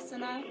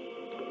 Utkatasana.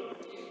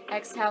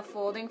 Exhale,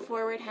 folding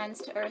forward,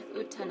 hands to earth,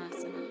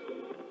 Uttanasana.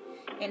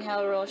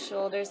 Inhale, roll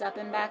shoulders up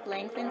and back,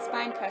 lengthen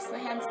spine, press the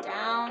hands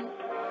down.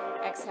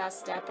 Exhale,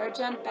 step or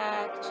jump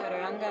back,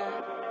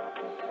 Chaturanga.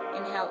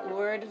 Inhale,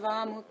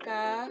 Urdhva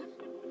Mukha.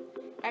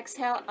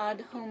 Exhale,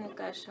 Adho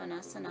Mukha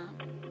Svanasana.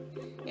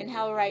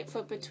 Inhale, right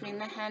foot between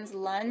the hands,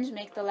 lunge,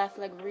 make the left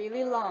leg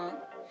really long.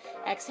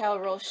 Exhale,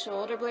 roll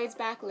shoulder blades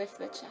back, lift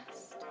the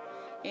chest.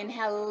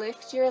 Inhale,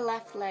 lift your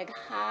left leg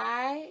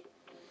high.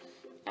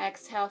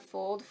 Exhale,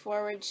 fold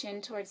forward,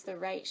 chin towards the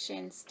right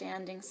shin,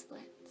 standing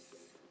splits.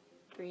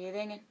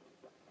 Breathing in.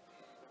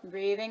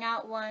 Breathing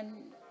out 1.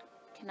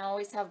 Can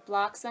always have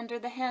blocks under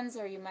the hands,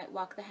 or you might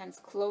walk the hands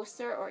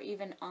closer or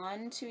even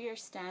onto your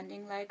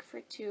standing leg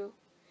for 2.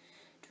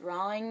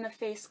 Drawing the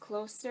face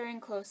closer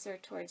and closer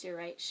towards your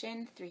right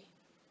shin. 3.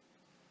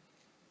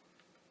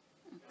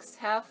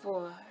 Exhale,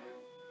 4.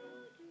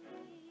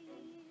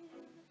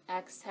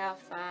 Exhale,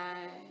 5.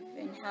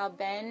 Inhale,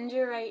 bend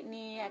your right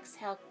knee.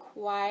 Exhale,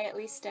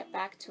 quietly step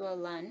back to a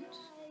lunge.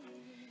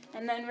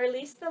 And then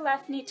release the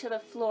left knee to the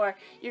floor.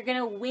 You're going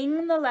to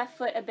wing the left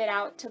foot a bit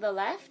out to the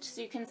left,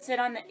 so you can sit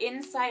on the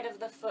inside of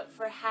the foot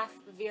for half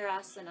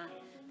Virasana.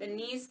 The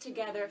knees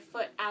together,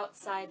 foot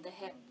outside the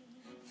hip.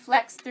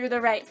 Flex through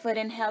the right foot.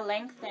 Inhale,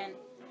 lengthen.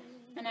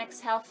 And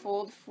exhale,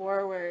 fold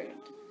forward.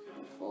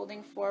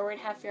 Folding forward,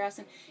 half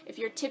Virasana. If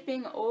you're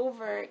tipping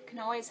over, you can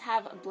always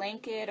have a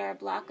blanket or a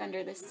block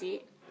under the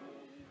seat.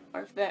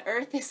 Or if the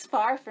earth is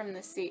far from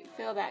the seat,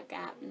 fill that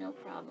gap, no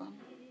problem.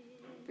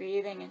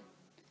 Breathing in.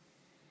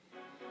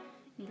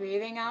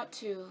 Breathing out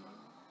 2.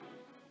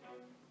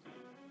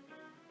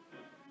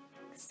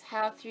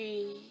 Exhale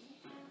 3.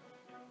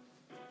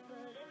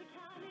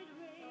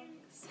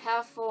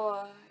 Exhale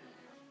 4.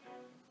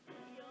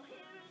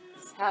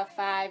 Exhale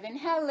 5.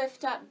 Inhale,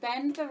 lift up,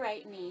 bend the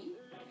right knee.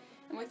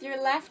 And with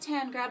your left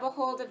hand, grab a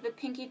hold of the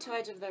pinky toe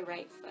edge of the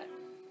right foot.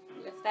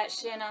 Lift that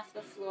shin off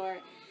the floor.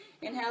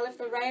 Inhale, lift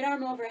the right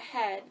arm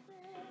overhead.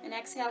 And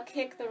exhale,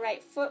 kick the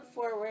right foot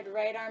forward,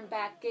 right arm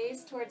back,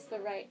 gaze towards the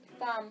right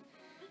thumb.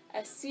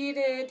 A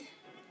seated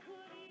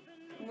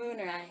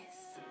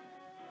moonrise.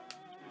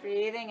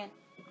 Breathing in.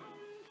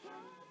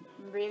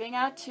 Breathing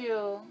out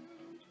 2.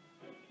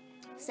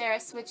 Sarah,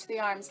 switch the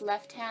arms.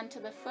 Left hand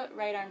to the foot,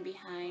 right arm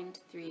behind.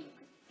 3.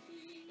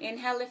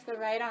 Inhale, lift the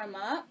right arm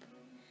up.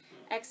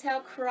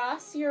 Exhale,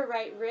 cross your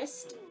right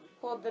wrist.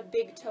 Hold the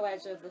big toe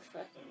edge of the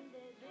foot.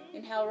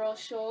 Inhale, roll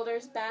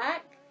shoulders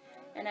back.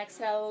 And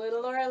exhale, a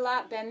little or a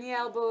lot. Bend the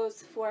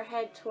elbows,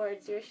 forehead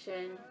towards your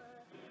shin.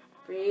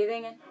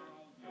 Breathing in.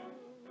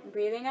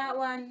 Breathing out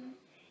 1.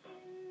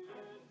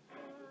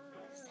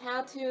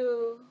 Exhale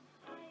 2.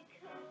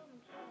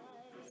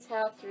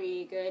 Exhale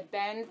 3. Good.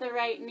 Bend the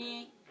right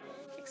knee.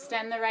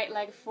 Extend the right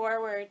leg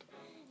forward.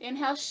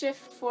 Inhale, shift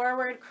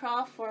forward,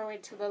 crawl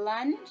forward to the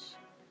lunge.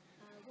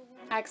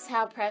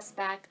 Exhale, press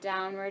back,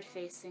 downward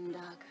facing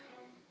dog.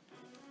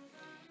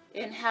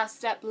 Inhale,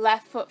 step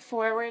left foot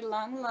forward,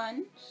 long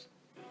lunge.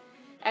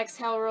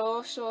 Exhale,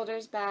 roll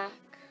shoulders back.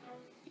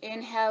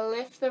 Inhale,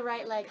 lift the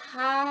right leg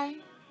high.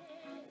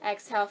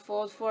 Exhale,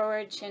 fold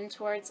forward, chin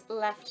towards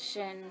left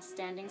shin,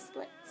 standing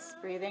splits.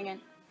 Breathing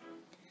in.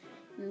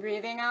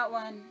 Breathing out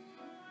 1.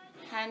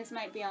 Hands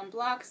might be on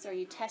blocks, or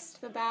you test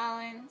the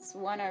balance.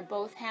 1 or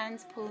both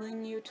hands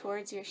pulling you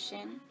towards your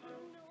shin.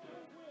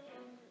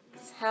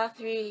 Exhale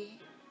 3.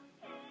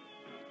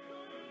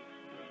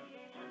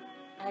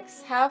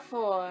 Exhale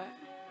 4.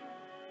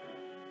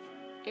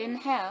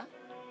 Inhale.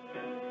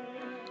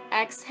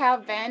 Exhale,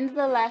 bend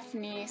the left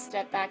knee,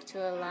 step back to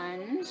a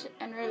lunge,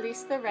 and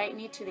release the right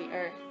knee to the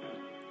earth.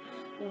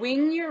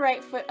 Wing your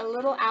right foot a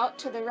little out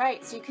to the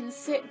right so you can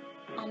sit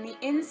on the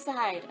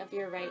inside of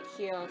your right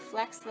heel.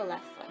 Flex the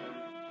left foot.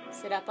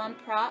 Sit up on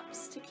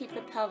props to keep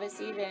the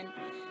pelvis even.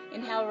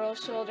 Inhale, roll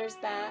shoulders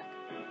back.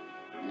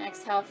 And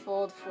exhale,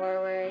 fold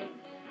forward.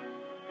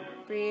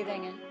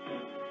 Breathing in.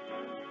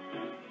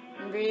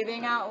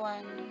 Breathing out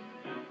 1.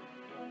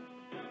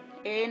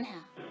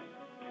 Inhale.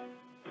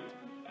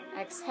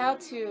 Exhale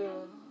 2.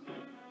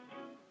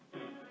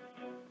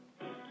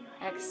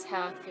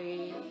 Exhale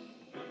 3.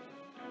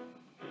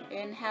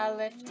 Inhale,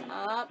 lift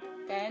up,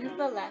 bend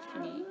the left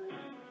knee.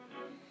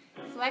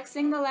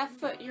 Flexing the left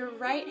foot, your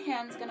right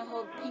hand's going to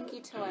hold pinky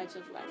toe edge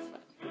of left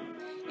foot.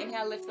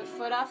 Inhale, lift the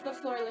foot off the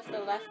floor, lift the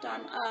left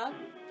arm up.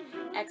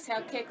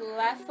 Exhale, kick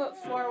left foot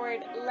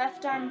forward,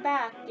 left arm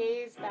back,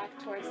 gaze back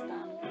towards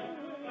thumb.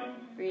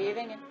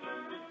 Breathing in.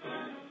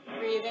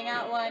 Breathing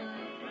out 1.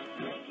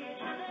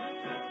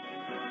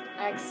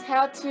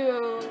 Exhale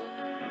 2.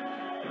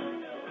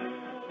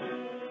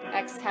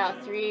 Exhale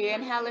 3.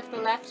 Inhale, lift the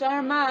left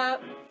arm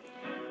up.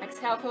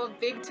 Exhale, hold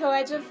big toe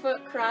edge of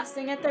foot,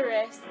 crossing at the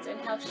wrist.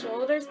 Inhale,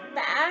 shoulders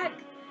back.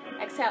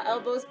 Exhale,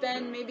 elbows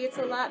bend. Maybe it's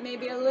a lot,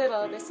 maybe a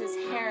little. This is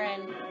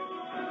Heron.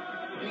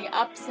 In the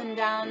ups and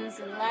downs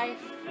in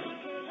life,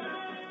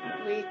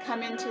 we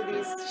come into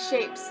these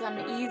shapes, some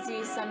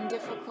easy, some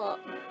difficult.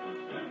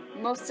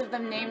 Most of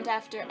them named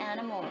after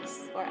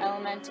animals or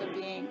elemental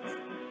beings.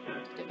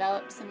 To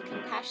develop some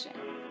compassion.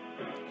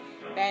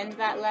 Bend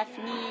that left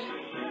knee.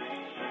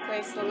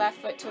 Place the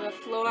left foot to the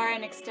floor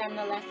and extend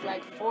the left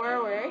leg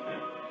forward.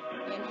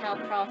 Inhale,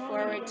 crawl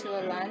forward to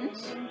a lunge.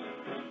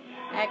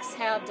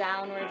 Exhale,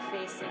 downward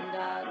facing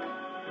dog.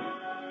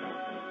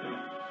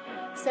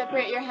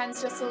 Separate your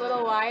hands just a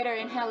little wider.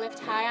 Inhale, lift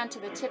high onto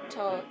the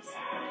tiptoes.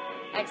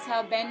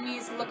 Exhale, bend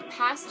knees, look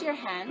past your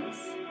hands.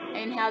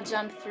 Inhale,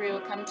 jump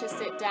through. Come to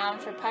sit down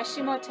for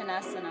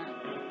Paschimottanasana.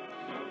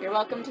 You're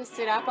welcome to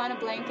sit up on a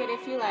blanket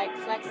if you like,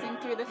 flexing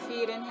through the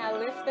feet. Inhale,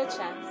 lift the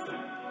chest.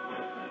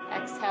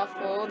 Exhale,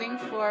 folding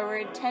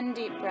forward, 10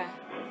 deep breaths.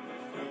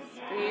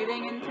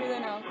 Breathing in through the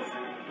nose.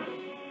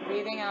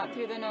 Breathing out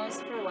through the nose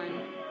for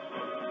 1.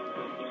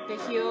 The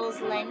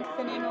heels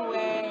lengthening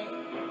away.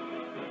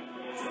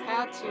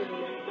 Exhale 2.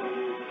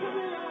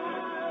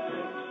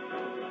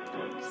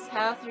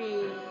 Exhale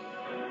 3.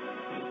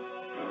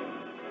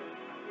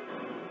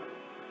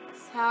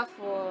 Exhale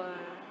 4.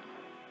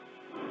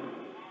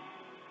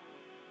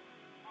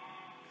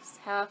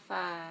 Exhale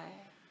 5.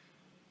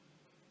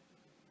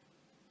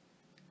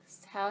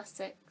 Exhale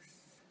 6.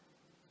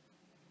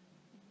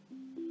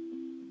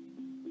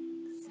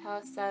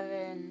 Exhale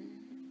 7.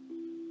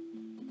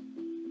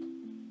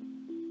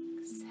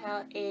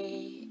 Exhale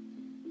 8.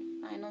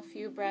 Final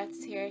few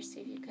breaths here.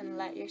 See if you can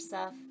let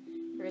yourself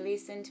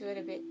release into it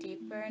a bit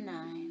deeper.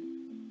 9.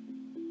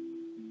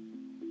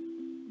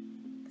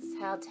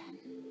 Exhale 10.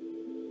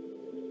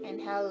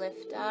 Inhale,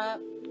 lift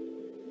up.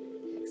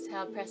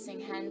 Exhale, pressing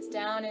hands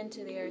down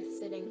into the earth,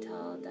 sitting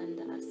tall,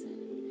 Dandasana.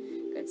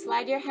 Good.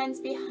 Slide your hands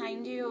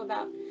behind you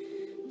about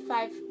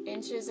 5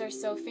 inches or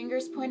so,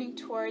 fingers pointing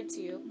towards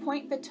you.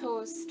 Point the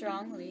toes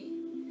strongly.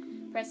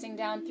 Pressing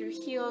down through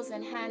heels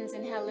and hands.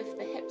 Inhale, lift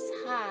the hips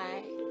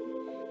high.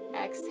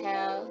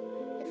 Exhale,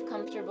 if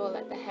comfortable,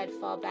 let the head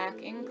fall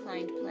back,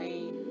 inclined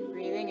plane.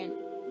 Breathing in.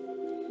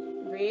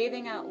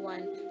 Breathing out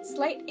 1.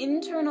 Slight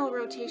internal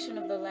rotation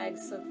of the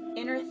legs, so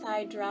inner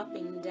thigh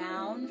dropping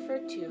down for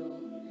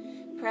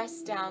 2.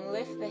 Press down,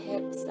 lift the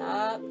hips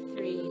up,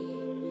 3.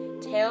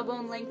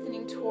 Tailbone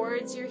lengthening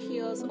towards your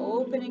heels,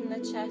 opening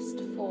the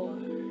chest, 4.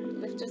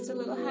 Lift just a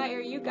little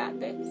higher, you got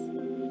this.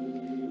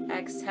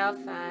 Exhale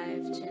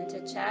 5, chin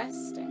to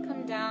chest and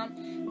come down.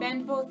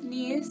 Bend both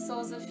knees,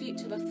 soles of feet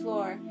to the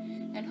floor,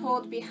 and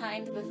hold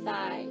behind the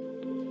thigh.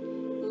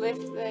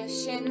 Lift the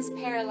shins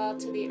parallel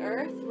to the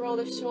earth, roll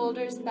the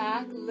shoulders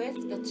back,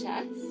 lift the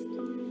chest.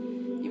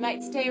 You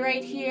might stay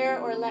right here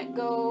or let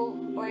go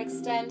or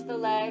extend the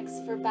legs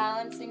for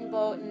balancing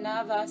boat,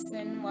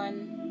 Navasana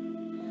 1.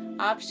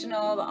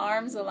 Optional, the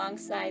arms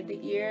alongside the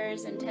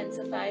ears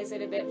intensifies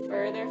it a bit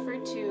further for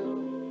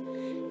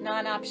 2.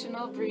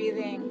 Non-optional,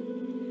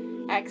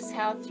 breathing.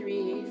 Exhale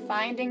 3,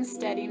 finding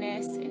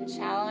steadiness in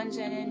challenge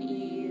and in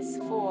ease.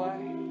 4,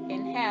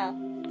 inhale.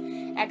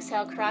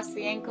 Exhale, cross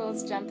the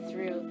ankles, jump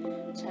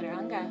through,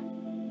 Chaturanga.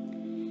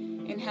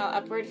 Inhale,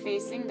 upward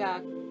facing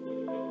dog.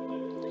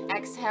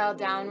 Exhale,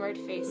 downward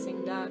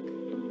facing dog.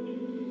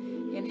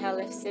 Inhale,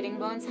 lift sitting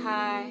bones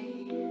high.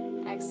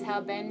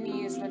 Exhale, bend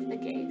knees, lift the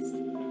gaze.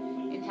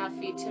 Inhale,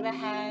 feet to the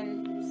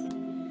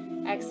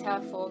hands.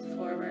 Exhale, fold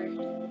forward.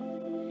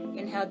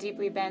 Inhale,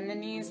 deeply bend the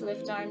knees,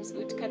 lift arms,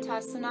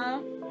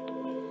 Utkatasana.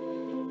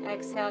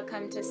 Exhale,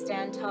 come to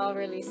stand tall,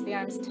 release the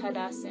arms,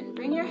 Tadasana.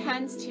 Bring your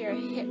hands to your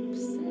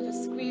hips and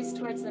just squeeze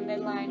towards the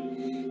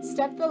midline.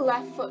 Step the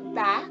left foot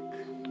back,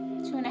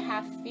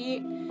 2.5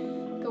 feet.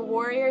 Go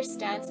warrior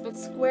stance, but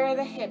square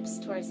the hips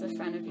towards the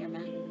front of your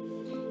mat.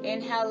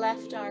 Inhale,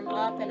 left arm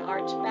up and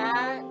arch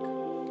back.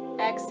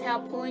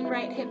 Exhale, pulling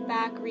right hip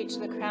back, reach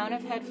the crown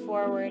of head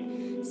forward,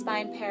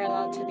 spine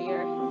parallel to the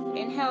earth.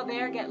 Inhale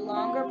there, get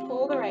longer,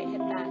 pull the right hip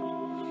back.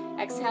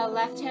 Exhale,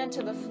 left hand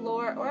to the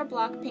floor or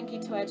block pinky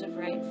toe edge of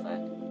right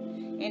foot.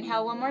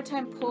 Inhale, one more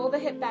time, pull the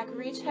hip back,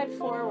 reach head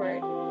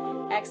forward.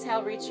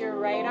 Exhale, reach your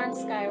right arm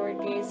skyward,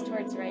 gaze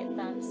towards right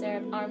thumb.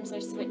 Sarah, arms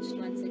are switched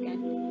once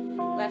again.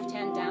 Left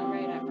hand down,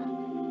 right arm up.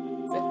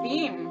 It's a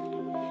theme.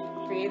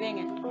 Breathing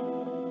in.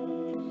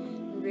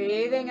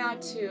 Breathing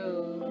out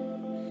 2.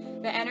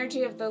 The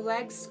energy of the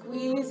legs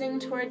squeezing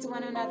towards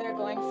one another,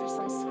 going for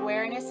some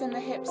squareness in the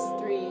hips,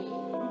 3.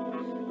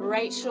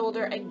 Right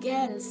shoulder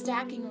again,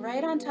 stacking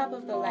right on top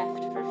of the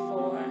left for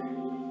 4.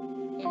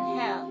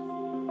 Inhale.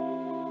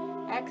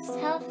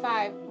 Exhale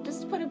 5.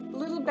 Just put a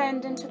little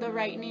bend into the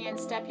right knee and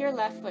step your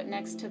left foot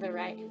next to the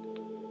right.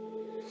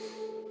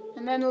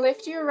 And then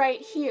lift your right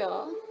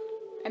heel.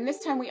 And this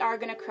time we are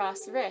going to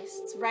cross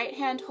wrists. Right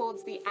hand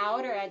holds the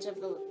outer edge of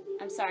the,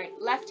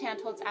 left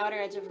hand holds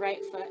outer edge of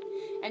right foot.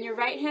 And your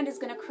right hand is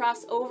going to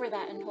cross over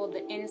that and hold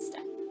the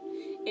instep.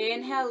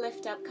 Inhale,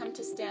 lift up, come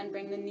to stand,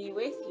 bring the knee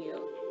with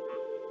you.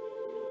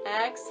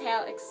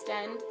 Exhale,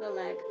 extend the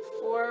leg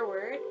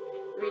forward,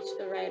 reach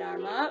the right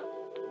arm up,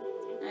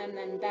 and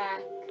then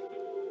back,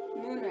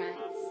 moonrise.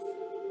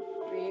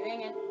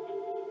 Breathing in,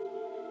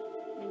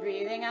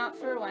 breathing out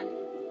for 1.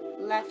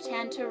 Left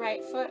hand to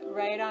right foot,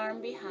 right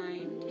arm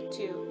behind,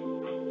 2.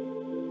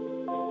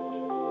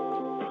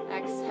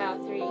 Exhale,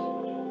 3.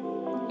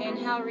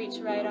 Inhale, reach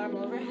right arm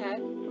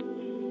overhead.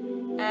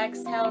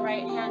 Exhale,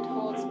 right hand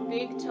holds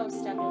big toe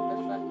step of the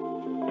foot.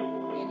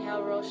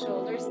 Inhale, roll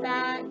shoulders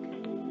back.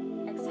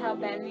 Exhale,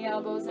 bend the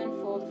elbows and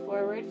fold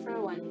forward for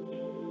 1.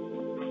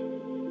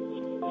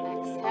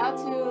 Exhale,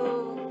 2.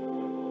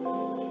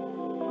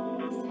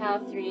 Exhale,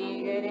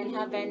 3. Good.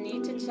 Inhale, bend knee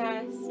to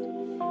chest.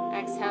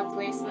 Exhale,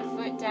 place the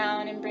foot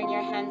down and bring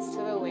your hands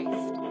to the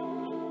waist.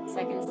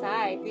 Second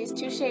side. These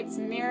two shapes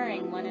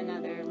mirroring one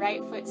another.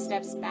 Right foot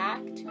steps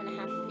back,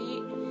 2.5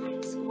 feet.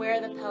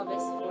 Square the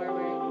pelvis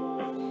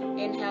forward.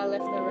 Inhale,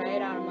 lift the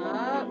right arm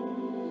up.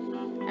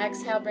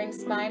 Exhale, bring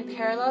spine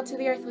parallel to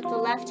the earth with the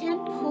left hand,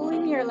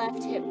 pulling your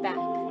left hip back.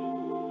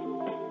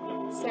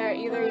 Sarah,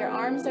 either your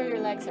arms or your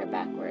legs are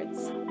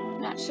backwards.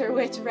 Not sure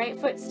which. Right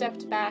foot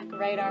stepped back,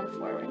 right arm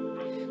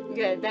forward.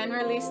 Good. Then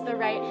release the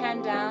right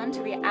hand down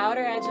to the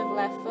outer edge of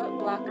left foot,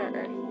 block or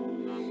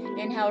earth.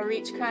 Inhale,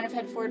 reach crown of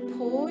head forward,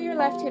 pull your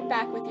left hip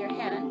back with your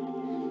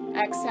hand.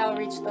 Exhale,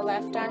 reach the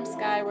left arm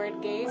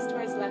skyward, gaze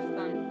towards left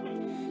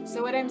thumb.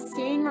 So what I'm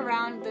seeing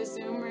around the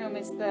Zoom room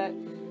is the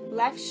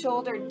left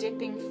shoulder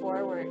dipping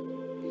forward.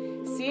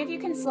 See if you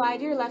can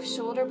slide your left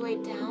shoulder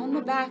blade down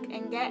the back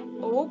and get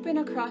open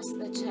across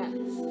the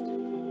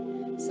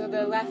chest. So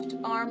the left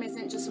arm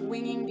isn't just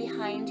winging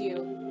behind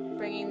you,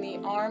 bringing the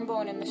arm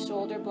bone and the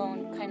shoulder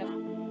bone kind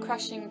of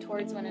crushing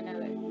towards one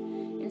another.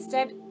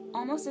 Instead,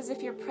 almost as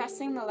if you're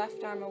pressing the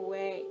left arm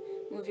away,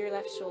 move your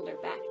left shoulder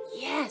back.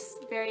 Yes,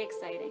 very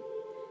exciting.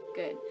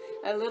 Good.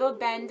 A little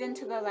bend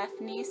into the left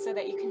knee so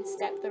that you can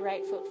step the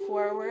right foot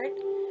forward,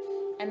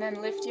 and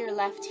then lift your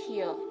left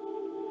heel.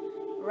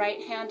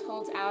 Right hand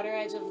holds outer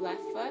edge of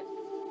left foot.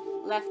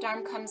 Left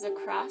arm comes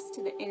across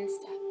to the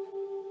instep.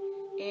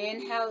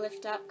 Inhale,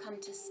 lift up, come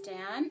to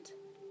stand.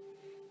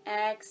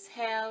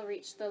 Exhale,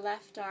 reach the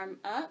left arm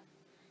up,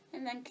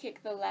 and then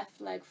kick the left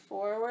leg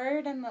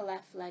forward and the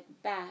left leg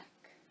back.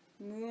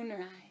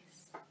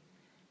 Moonrise.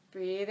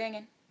 Breathing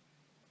in.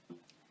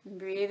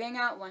 Breathing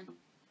out, one.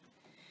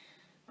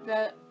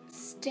 The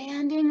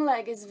standing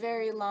leg is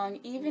very long,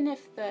 even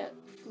if the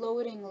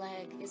floating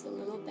leg is a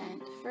little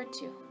bent, for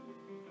 2.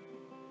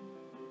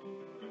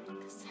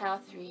 Exhale,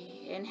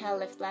 3. Inhale,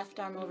 lift left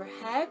arm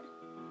overhead.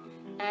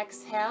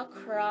 Exhale,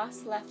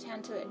 cross left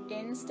hand to the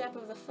instep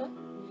of the foot.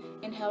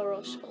 Inhale,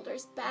 roll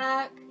shoulders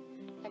back.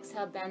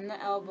 Exhale, bend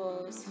the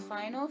elbows.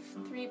 Final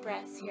 3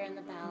 breaths here in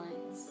the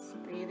balance.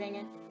 Breathing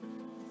in.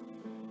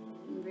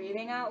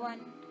 Breathing out, 1.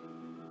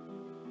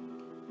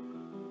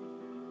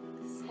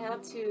 Exhale,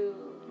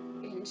 2.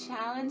 In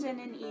challenge and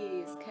in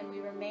ease, can we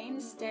remain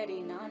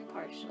steady,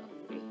 non-partial?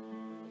 3.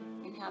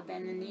 Inhale,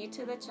 bend the knee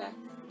to the chest.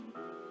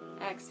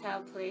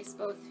 Exhale, place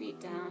both feet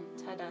down,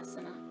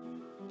 Tadasana.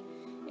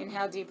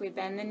 Inhale, deeply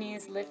bend the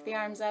knees, lift the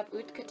arms up,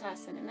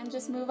 Utkatasana, and then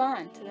just move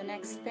on to the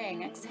next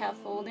thing. Exhale,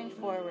 folding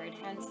forward,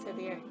 hands to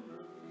the earth.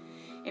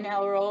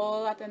 Inhale,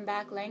 roll up and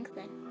back,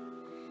 lengthen.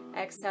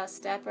 Exhale,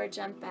 step or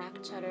jump back,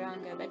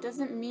 Chaturanga. That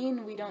doesn't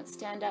mean we don't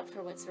stand up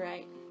for what's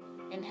right.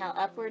 Inhale,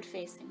 upward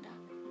facing dog.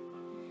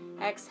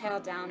 Exhale,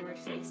 downward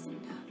facing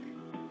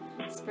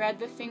dog. Spread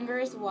the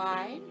fingers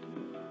wide.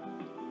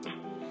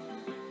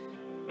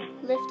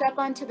 Lift up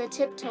onto the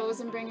tiptoes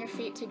and bring your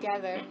feet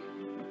together.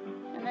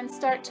 And then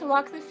start to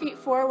walk the feet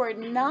forward,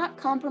 not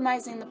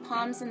compromising the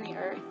palms in the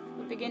earth,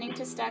 but beginning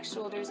to stack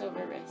shoulders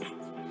over wrists.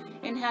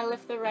 Inhale,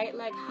 lift the right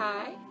leg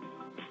high.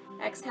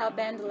 Exhale,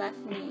 bend left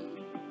knee.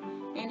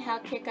 Inhale,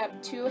 kick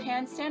up to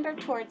handstand or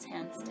towards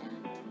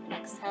handstand.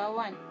 Exhale,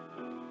 1.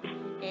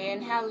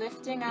 Inhale,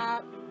 lifting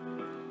up.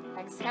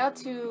 Exhale,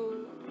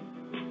 2.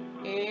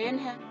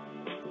 Inhale.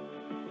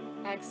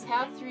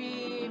 Exhale,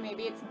 3.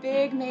 Maybe it's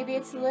big, maybe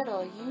it's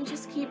little. You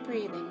just keep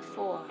breathing.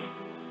 4.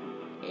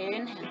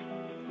 Inhale.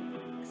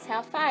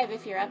 Exhale, 5.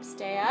 If you're up,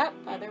 stay up.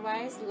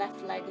 Otherwise,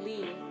 left leg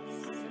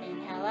leads.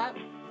 Inhale up.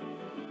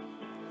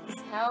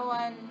 Exhale,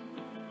 1.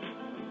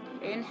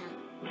 Inhale.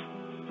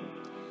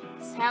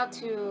 Exhale,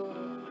 2.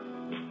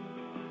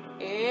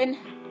 Inhale.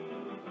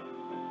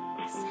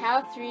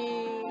 Exhale,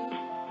 3.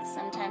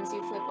 Sometimes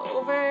you flip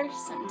over,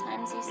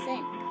 sometimes you sink.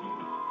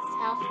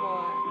 Exhale,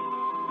 4.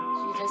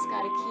 You just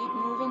gotta keep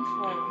moving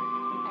forward.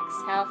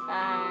 Exhale,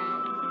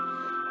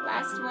 5.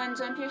 Last one,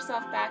 jump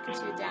yourself back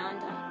to down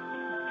dog.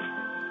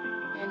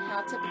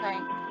 Inhale to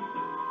plank.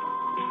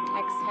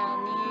 Exhale,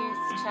 knees,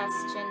 chest,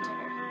 chin to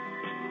earth.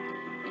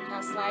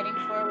 Inhale, sliding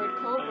forward,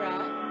 cobra.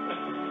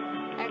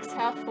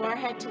 Exhale,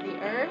 forehead to the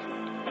earth,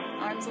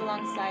 arms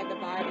alongside the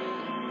body.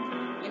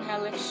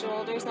 Inhale, lift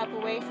shoulders up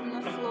away from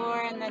the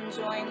floor, and then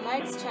join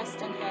legs,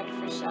 chest, and head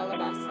for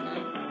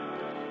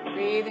Shalabhasana.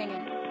 Breathing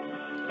in.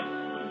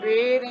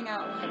 Breathing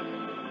out,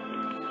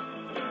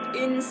 1.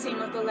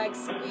 Inseam of the legs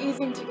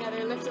squeezing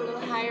together. Lift a little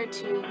higher,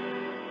 2.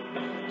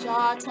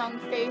 Jaw, tongue,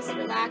 face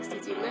relaxed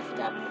as you lift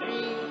up,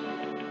 3.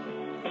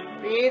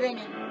 Breathing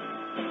in.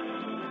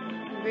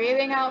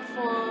 Breathing out,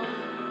 4.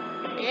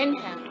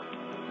 Inhale.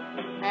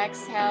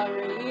 Exhale,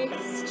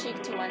 release.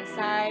 Cheek to one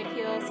side,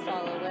 heels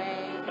fall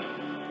away.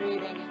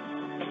 Breathing in.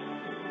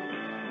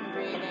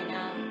 Breathing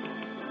out.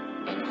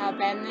 Inhale,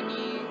 bend the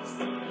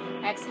knees.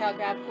 Exhale,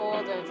 grab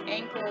hold of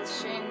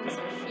ankles, shins,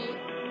 or feet.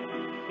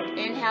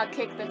 Inhale,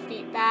 kick the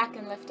feet back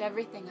and lift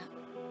everything up.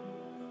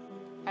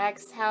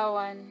 Exhale,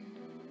 1.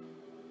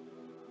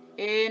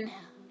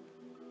 Inhale.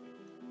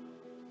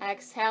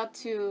 Exhale,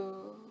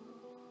 2.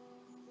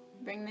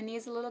 Bring the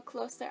knees a little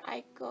closer.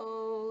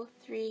 Aiko,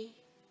 3.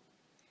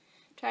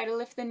 Try to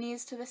lift the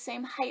knees to the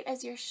same height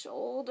as your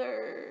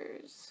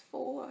shoulders.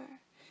 4.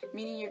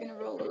 Meaning you're going to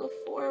roll a little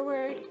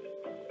forward.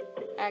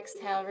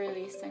 Exhale,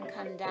 release, and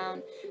come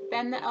down.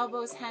 Bend the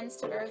elbows, hands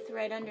to earth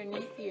right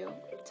underneath you.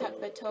 Tuck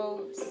the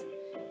toes.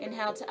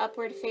 Inhale to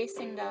upward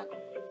facing dog.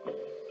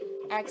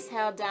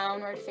 Exhale,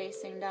 downward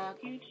facing dog.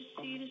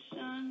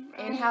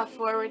 Inhale,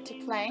 forward to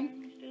plank.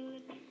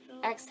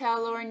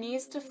 Exhale, lower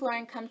knees to floor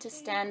and come to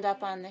stand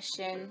up on the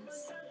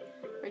shins.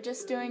 We're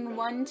just doing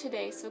one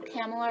today, so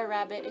camel or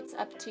rabbit, it's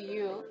up to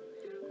you.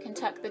 You can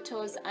tuck the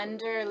toes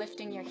under,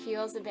 lifting your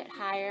heels a bit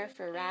higher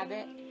for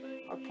rabbit,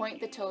 or point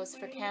the toes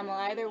for camel.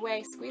 Either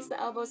way, squeeze the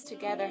elbows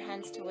together,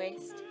 hands to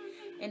waist.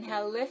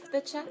 Inhale, lift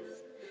the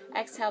chest.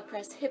 Exhale,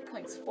 press hip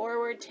points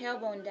forward,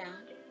 tailbone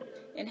down.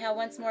 Inhale,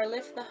 once more,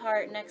 lift the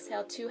heart, and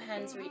exhale, two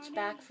hands reach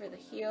back for the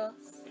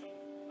heels.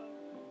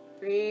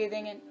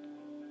 Breathing in.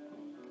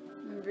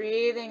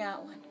 Breathing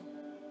out one.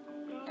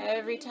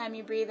 Every time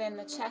you breathe in,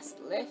 the chest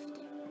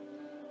lifting.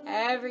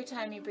 Every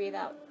time you breathe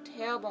out,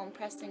 tailbone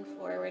pressing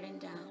forward and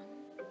down.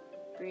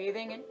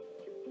 Breathing in.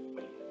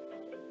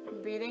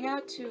 Breathing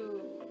out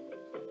two.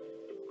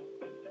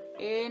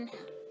 Inhale.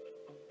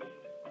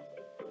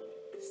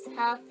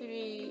 Exhale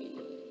three.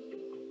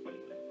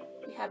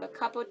 We have a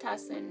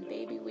Kapotasana,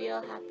 baby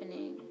wheel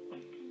happening.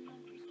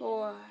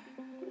 4.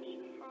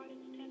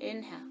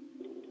 Inhale.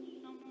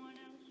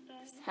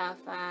 Exhale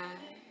 5.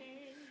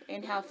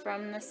 Inhale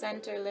from the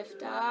center,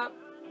 lift up.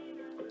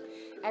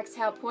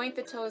 Exhale, point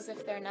the toes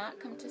if they're not.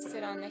 Come to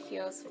sit on the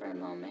heels for a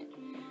moment.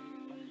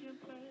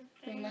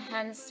 Bring the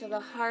hands to the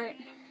heart.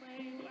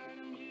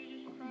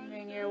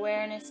 Bring your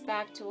awareness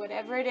back to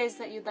whatever it is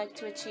that you'd like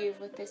to achieve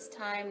with this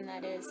time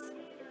that is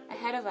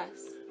ahead of us.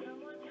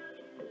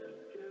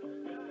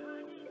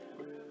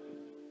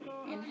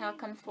 Inhale,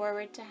 come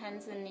forward to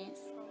hands and knees.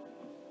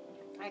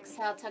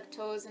 Exhale, tuck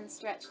toes and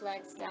stretch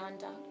legs, down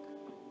dog.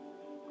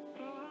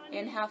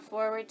 Inhale,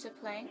 forward to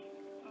plank.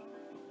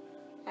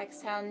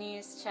 Exhale,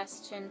 knees,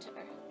 chest, chin to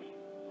earth.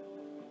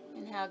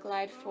 Inhale,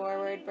 glide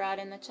forward,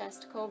 broaden the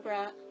chest,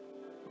 cobra.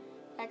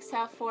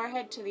 Exhale,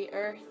 forehead to the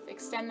earth.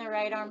 Extend the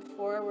right arm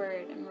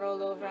forward and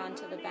roll over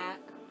onto the back.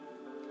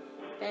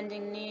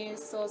 Bending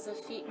knees, soles of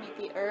feet meet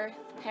the earth,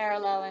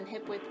 parallel and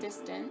hip-width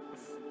distance.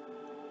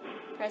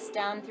 Press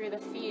down through the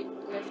feet,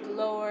 lift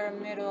lower,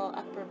 middle,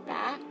 upper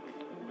back.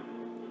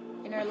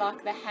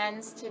 Interlock the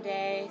hands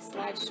today,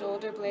 slide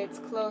shoulder blades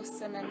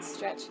close and then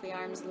stretch the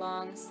arms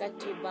long.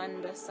 Setu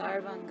Bandha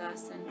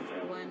Sarvangasana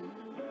for 1.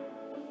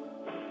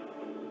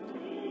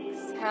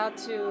 Exhale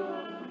 2.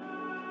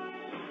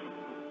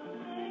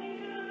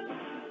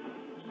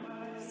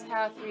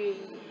 Exhale 3.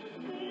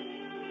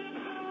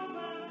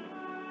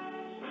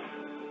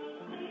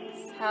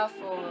 Exhale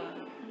 4.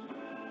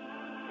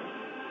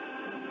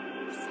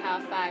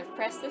 Exhale 5.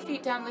 Press the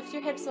feet down, lift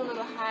your hips a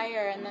little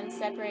higher and then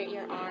separate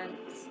your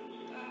arms.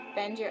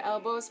 Bend your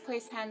elbows,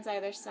 place hands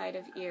either side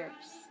of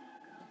ears.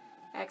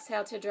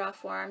 Exhale to draw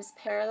forearms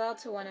parallel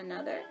to one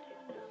another.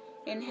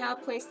 Inhale,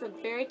 place the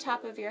very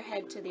top of your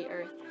head to the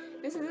earth.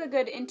 This is a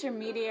good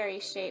intermediary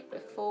shape.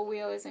 If full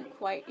wheel isn't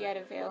quite yet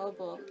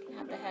available, you can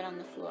have the head on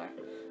the floor.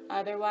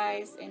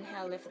 Otherwise,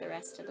 inhale, lift the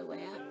rest of the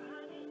way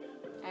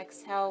up.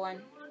 Exhale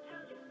 1.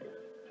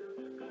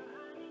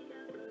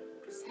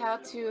 Exhale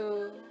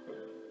 2.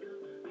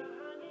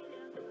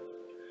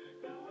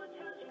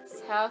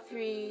 Exhale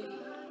 3.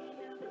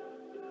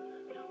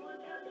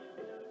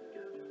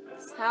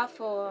 Exhale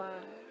 4.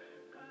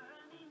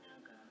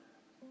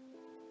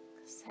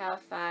 Exhale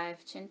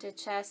 5. Chin to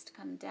chest,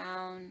 come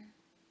down.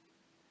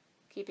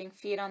 Keeping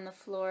feet on the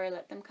floor,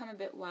 let them come a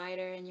bit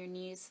wider and your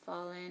knees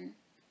fall in.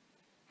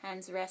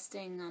 Hands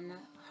resting on the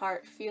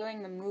heart,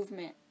 feeling the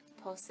movement,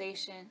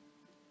 pulsation.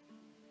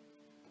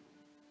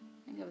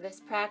 Think of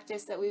this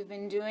practice that we've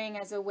been doing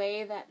as a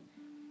way that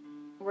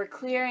we're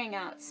clearing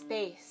out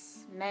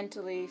space,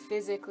 mentally,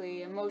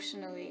 physically,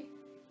 emotionally,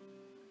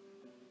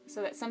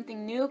 so that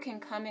something new can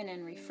come in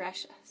and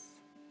refresh us.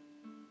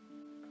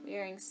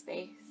 Clearing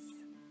space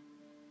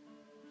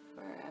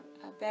for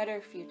a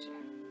better future.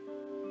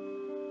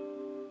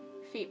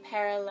 Feet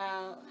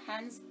parallel,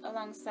 hands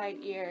alongside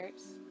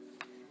ears.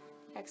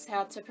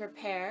 Exhale to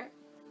prepare.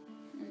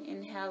 And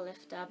inhale,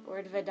 lift up,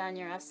 Urdhva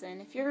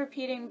Dhanurasana. If you're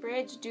repeating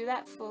bridge, do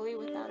that fully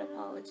without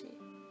apology.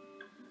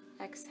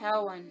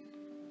 Exhale 1.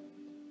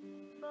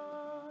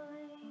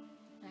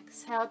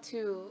 Exhale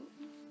 2.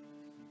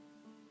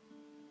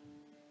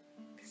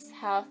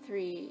 Exhale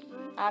 3.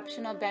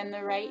 Optional, bend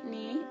the right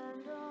knee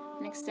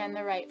and extend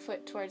the right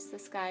foot towards the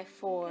sky.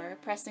 4.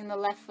 Pressing the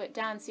left foot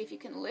down, see if you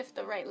can lift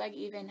the right leg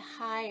even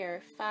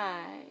higher.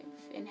 5.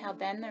 Inhale,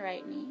 bend the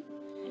right knee.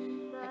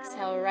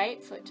 Exhale,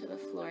 right foot to the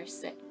floor.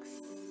 6.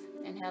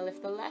 Inhale,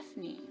 lift the left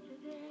knee.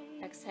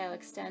 Exhale,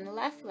 extend the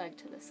left leg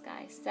to the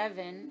sky.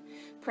 7.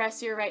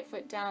 Press your right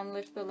foot down,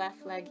 lift the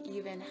left leg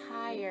even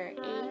higher.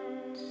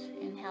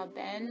 8. Inhale,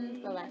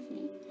 bend the left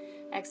knee.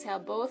 Exhale,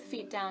 both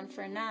feet down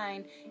for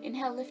 9.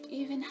 Inhale, lift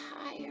even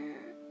higher.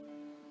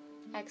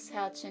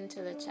 Exhale, chin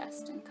to the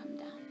chest and come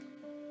down.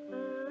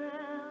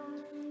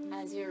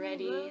 As you're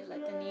ready,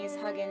 let the knees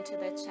hug into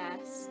the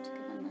chest.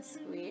 Give them a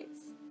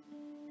squeeze.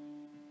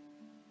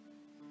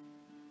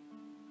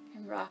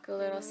 And rock a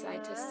little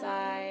side to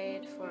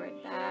side,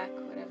 forward, back,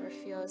 whatever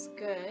feels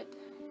good.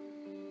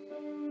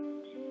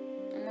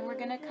 And then we're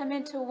going to come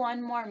into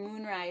one more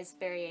moonrise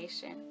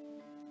variation.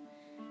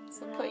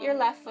 So put your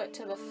left foot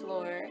to the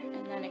floor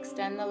and then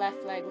extend the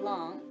left leg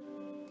long.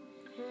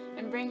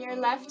 And bring your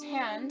left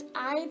hand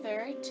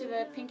either to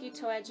the pinky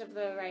toe edge of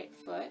the right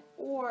foot,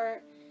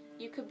 or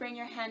you could bring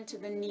your hand to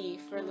the knee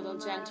for a little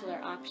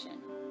gentler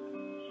option.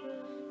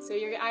 So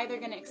you're either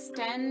going to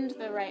extend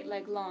the right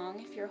leg long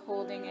if you're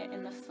holding it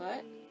in the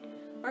foot,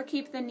 or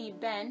keep the knee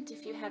bent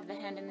if you have the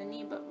hand in the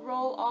knee, but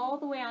roll all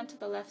the way onto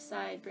the left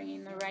side,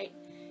 bringing the right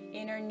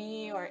inner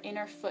knee or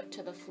inner foot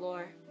to the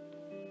floor.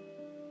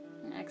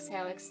 And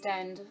exhale,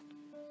 extend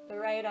the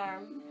right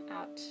arm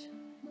out,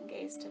 and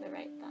gaze to the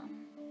right thumb.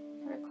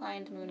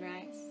 Reclined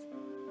moonrise.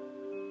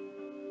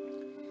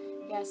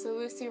 Yeah, so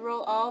Lucy,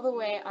 roll all the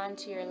way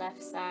onto your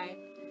left side,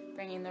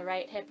 bringing the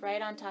right hip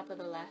right on top of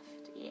the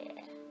left.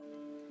 Yeah.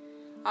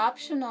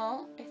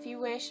 Optional, if you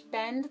wish,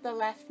 bend the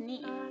left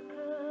knee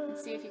and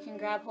see if you can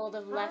grab hold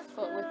of left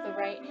foot with the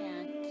right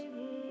hand.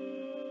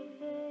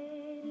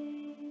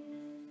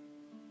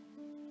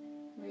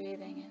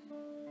 Breathing in.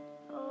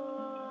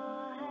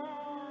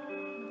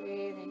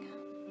 Breathing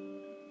out.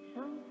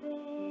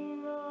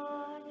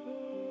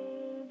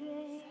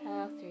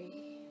 Exhale, 3.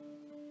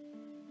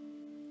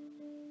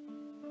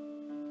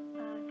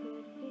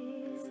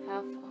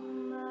 Exhale, 4.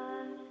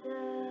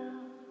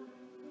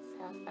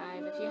 Exhale,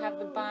 5. If you have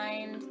the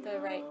bind, the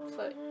right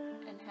foot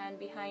and hand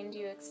behind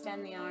you,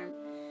 extend the arm.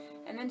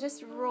 And then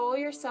just roll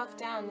yourself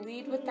down.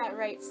 Lead with that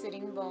right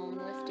sitting bone,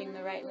 lifting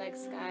the right leg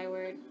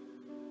skyward.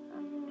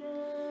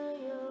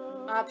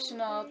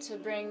 Optional to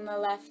bring the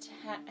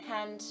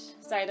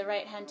the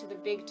right hand to the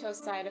big toe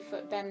side of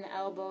foot, bend the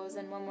elbows,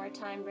 and one more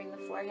time bring the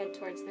forehead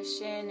towards the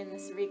shin in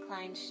this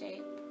reclined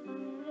shape.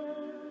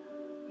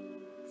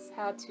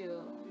 Exhale,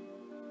 2.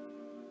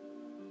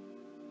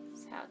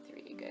 Exhale,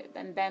 3. Good.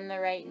 Then bend the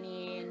right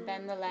knee and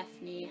bend the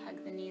left knee.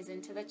 Hug the knees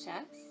into the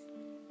chest.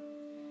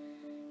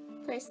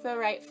 Place the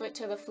right foot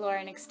to the floor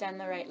and extend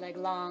the right leg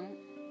long.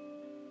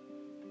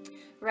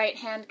 Right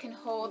hand can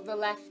hold the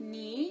left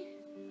knee,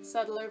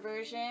 subtler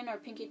version, or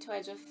pinky toe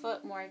edge of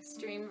foot, more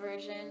extreme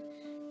version.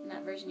 In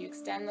that version, you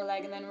extend the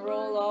leg and then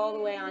roll all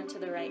the way onto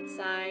the right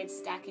side,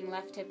 stacking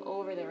left hip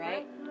over the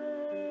right.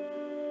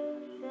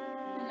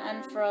 And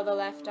unfurl the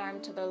left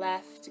arm to the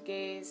left,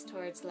 gaze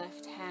towards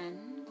left hand.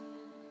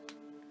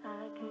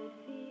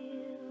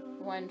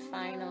 One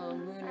final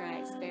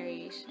moonrise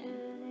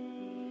variation.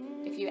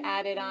 If you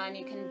add it on,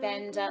 you can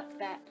bend up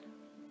that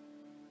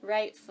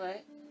right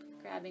foot,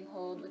 grabbing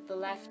hold with the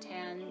left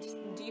hand,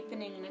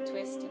 deepening the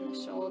twist in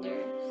the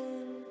shoulders.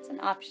 It's an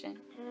option.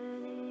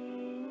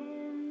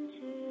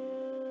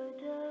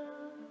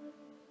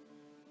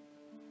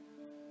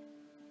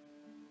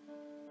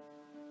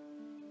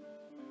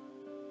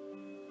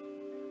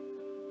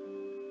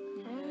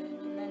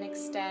 And then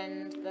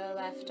extend the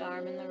left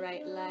arm and the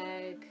right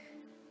leg.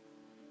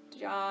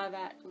 Draw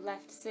that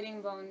left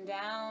sitting bone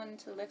down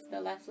to lift the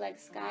left leg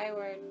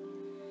skyward.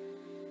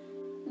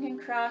 You can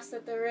cross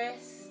at the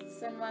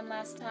wrists, and one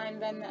last time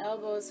bend the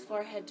elbows,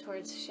 forehead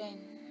towards shin.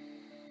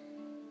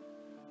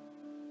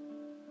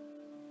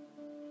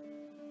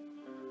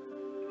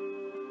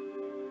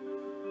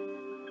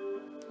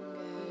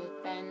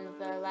 Good. Bend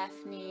the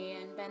left knee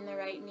and bend the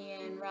right knee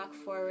in. Rock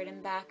forward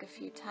and back a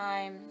few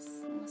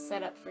times. We'll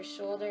set up for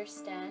shoulder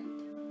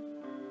stand.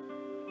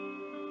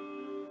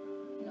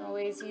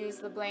 Always use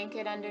the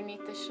blanket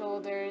underneath the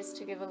shoulders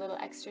to give a little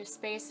extra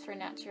space for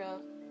natural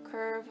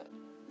curve,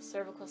 the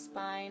cervical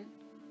spine.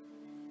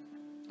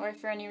 Or if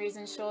for any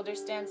reason shoulder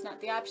stand's not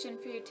the option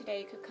for you today,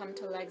 you could come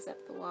to legs up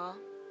the wall.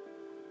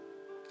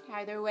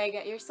 Either way,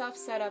 get yourself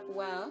set up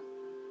well.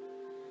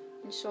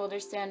 In shoulder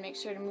stand, make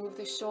sure to move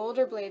the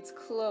shoulder blades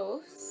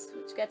close,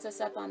 which gets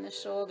us up on the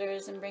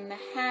shoulders, and bring the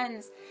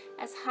hands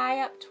as high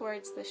up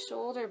towards the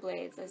shoulder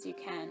blades as you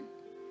can.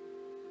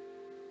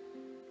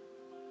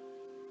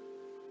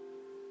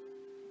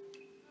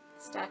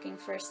 Stacking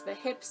first the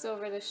hips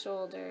over the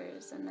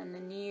shoulders, and then the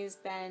knees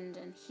bend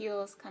and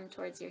heels come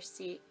towards your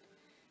seat.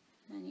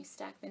 And then you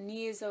stack the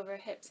knees over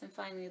hips, and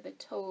finally the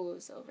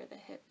toes over the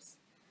hips.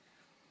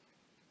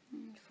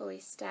 And fully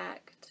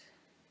stacked.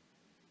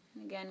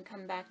 And again,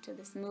 come back to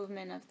this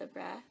movement of the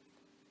breath.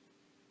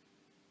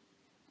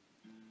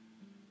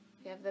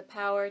 We have the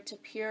power to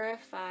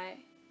purify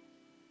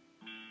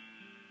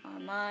our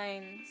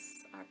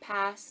minds, our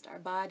past, our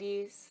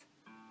bodies.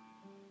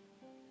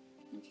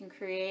 We can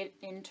create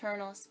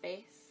internal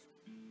space.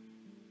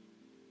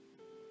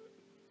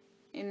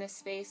 In this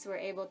space, we're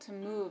able to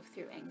move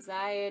through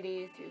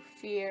anxiety, through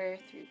fear,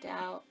 through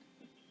doubt.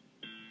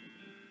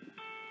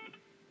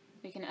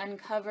 We can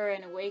uncover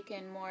and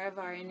awaken more of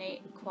our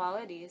innate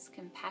qualities: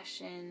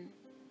 compassion,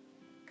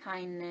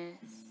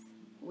 kindness,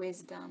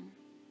 wisdom.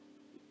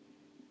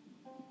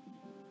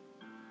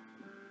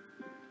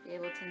 Be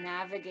able to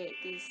navigate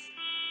these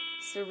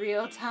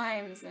surreal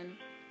times and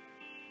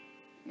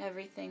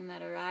everything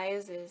that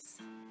arises.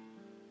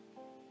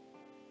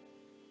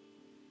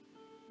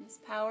 This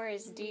power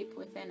is deep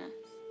within us.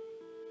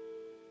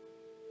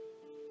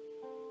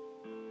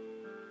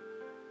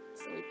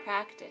 So we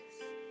practice,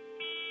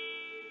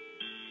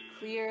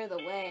 clear the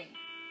way,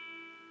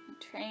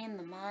 and train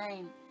the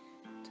mind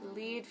to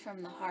lead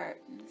from the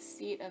heart in the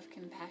seat of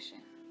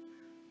compassion.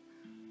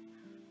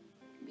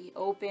 be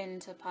open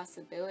to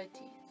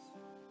possibilities.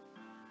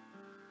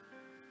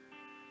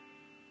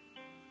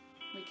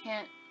 We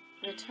can't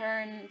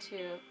return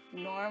to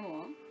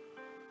normal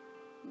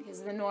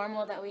because the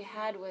normal that we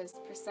had was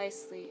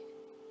precisely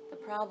the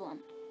problem.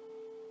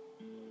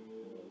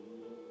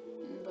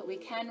 But we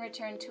can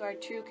return to our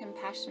true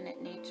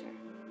compassionate nature.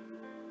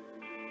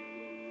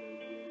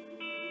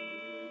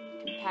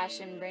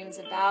 Compassion brings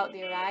about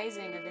the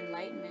arising of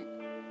enlightenment,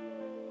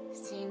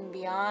 seeing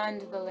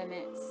beyond the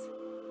limits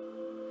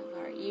of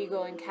our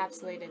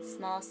ego-encapsulated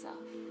small self.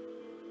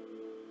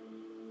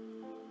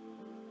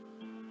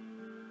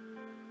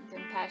 A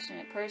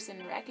compassionate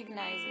person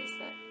recognizes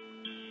that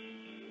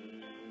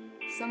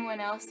someone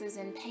else is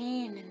in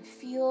pain and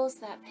feels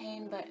that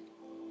pain, but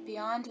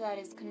beyond that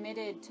is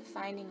committed to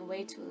finding a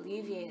way to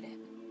alleviate it.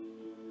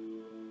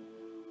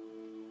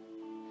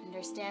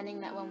 Understanding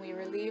that when we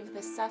relieve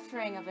the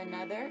suffering of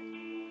another,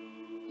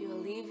 you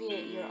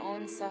alleviate your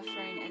own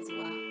suffering as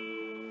well.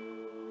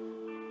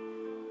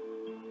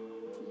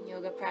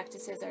 Yoga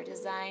practices are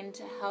designed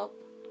to help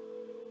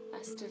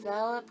us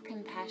develop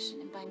compassion,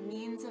 and by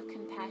means of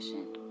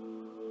compassion,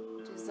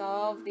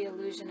 dissolve the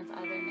illusion of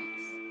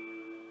otherness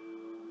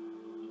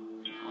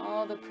and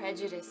all the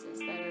prejudices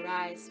that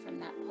arise from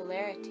that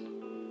polarity.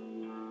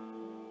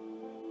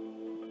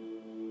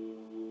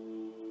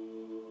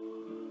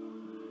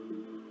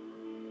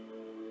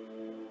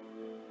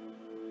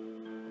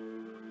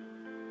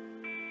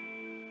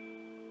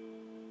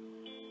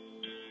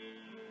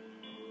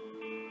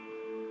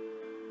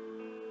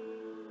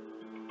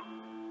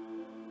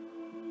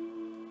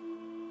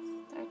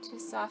 To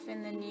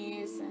soften the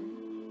knees and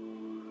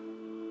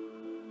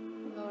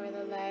lower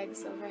the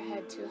legs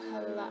overhead to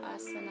Hala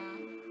Asana.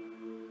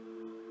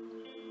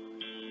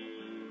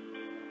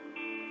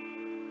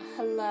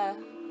 Hala,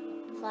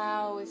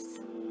 plow is,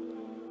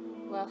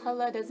 well,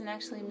 Hala doesn't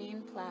actually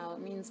mean plow,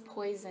 it means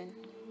poison.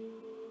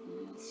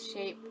 In this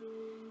shape,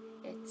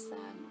 it's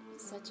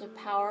such a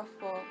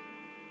powerful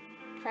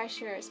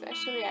pressure,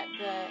 especially at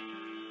the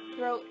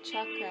throat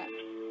chakra,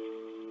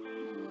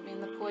 moving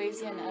the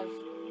poison of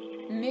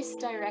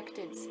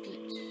misdirected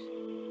speech.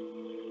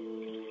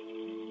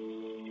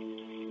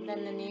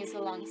 Bend the knees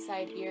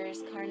alongside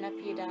ears,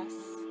 Karnapidas.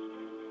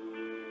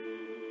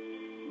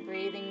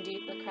 Breathing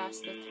deep across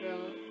the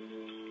throat.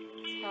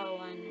 Exhale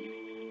 1.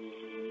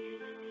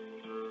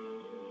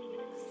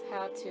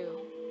 Exhale 2.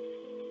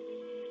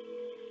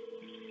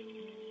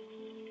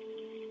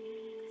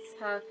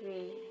 Exhale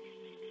 3.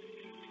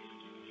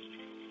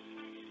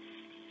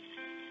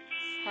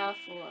 Exhale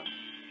 4.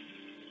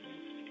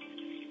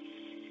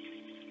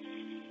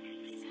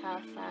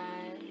 Exhale 5,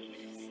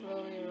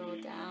 slowly roll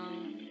down,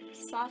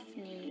 soft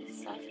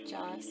knees, soft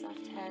jaw,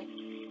 soft head.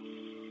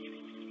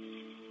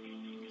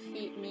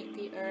 Feet meet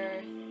the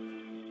earth,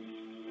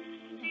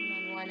 and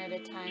then one at a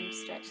time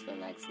stretch the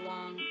legs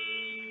long.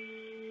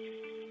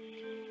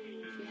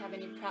 If you have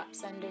any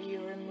props under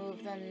you,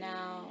 remove them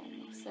now.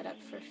 We'll set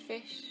up for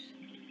fish.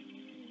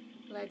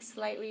 Legs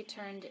slightly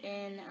turned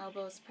in,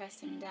 elbows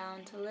pressing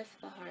down to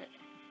lift the heart.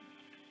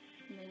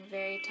 And then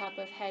very top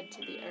of head to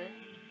the earth.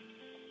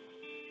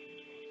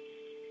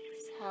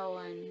 Exhale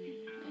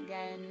 1.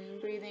 Again,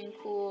 breathing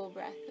cool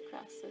breath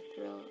across the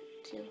throat.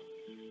 2.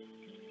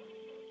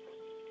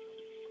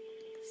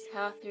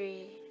 Exhale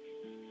 3.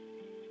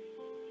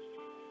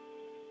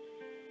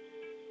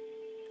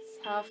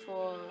 Exhale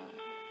 4.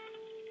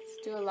 Let's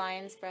do a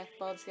lion's breath.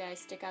 Bulge the eyes,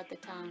 stick out the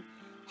tongue.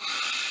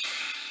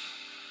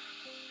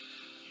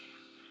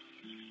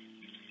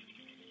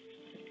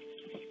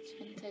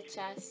 Chin to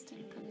chest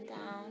and come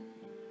down.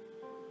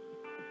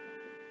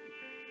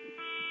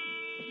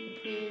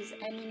 Please,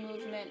 any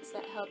movements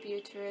that help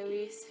you to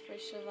release for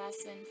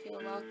Shavasana, feel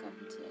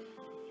welcome to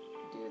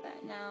do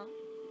that now.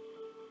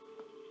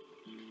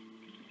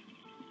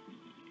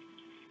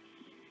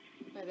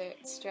 Whether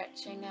it's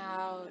stretching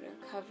out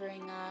or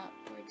covering up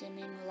or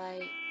dimming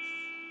lights.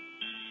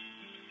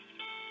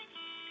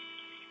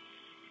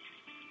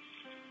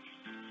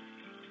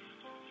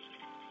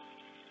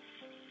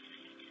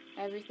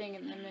 Everything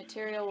in the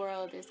material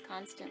world is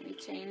constantly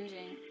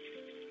changing.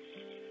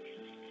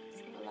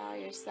 Allow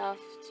yourself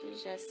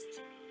to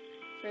just,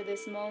 for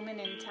this moment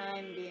in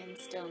time, be in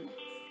stillness.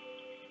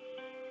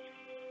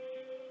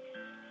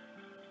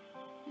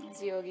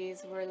 As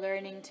yogis, we're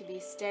learning to be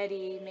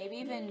steady, maybe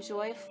even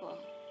joyful,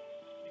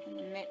 in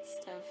the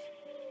midst of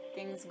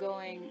things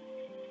going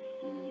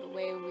the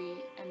way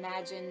we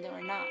imagined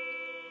or not.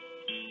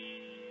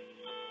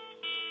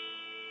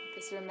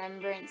 This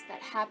remembrance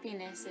that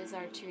happiness is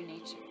our true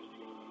nature.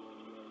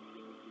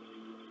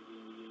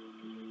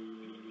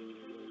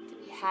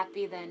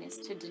 Happy then is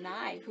to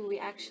deny who we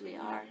actually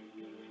are.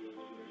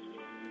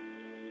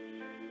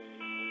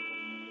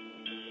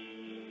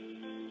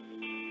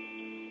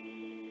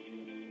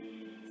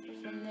 So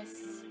from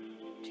this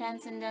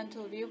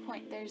transcendental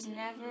viewpoint, there's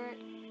never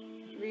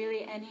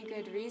really any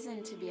good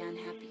reason to be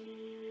unhappy.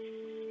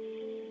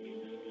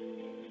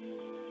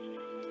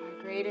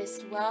 Our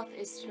greatest wealth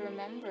is to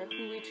remember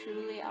who we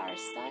truly are,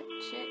 Sat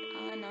Chit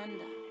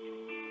Ananda.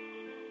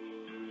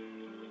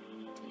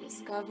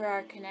 discover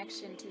our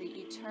connection to the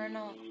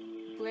eternal,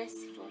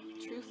 blissful,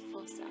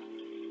 truthful self,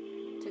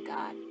 to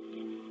God.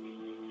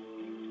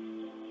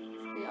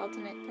 It's the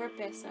ultimate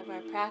purpose of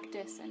our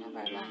practice and of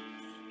our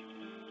lives.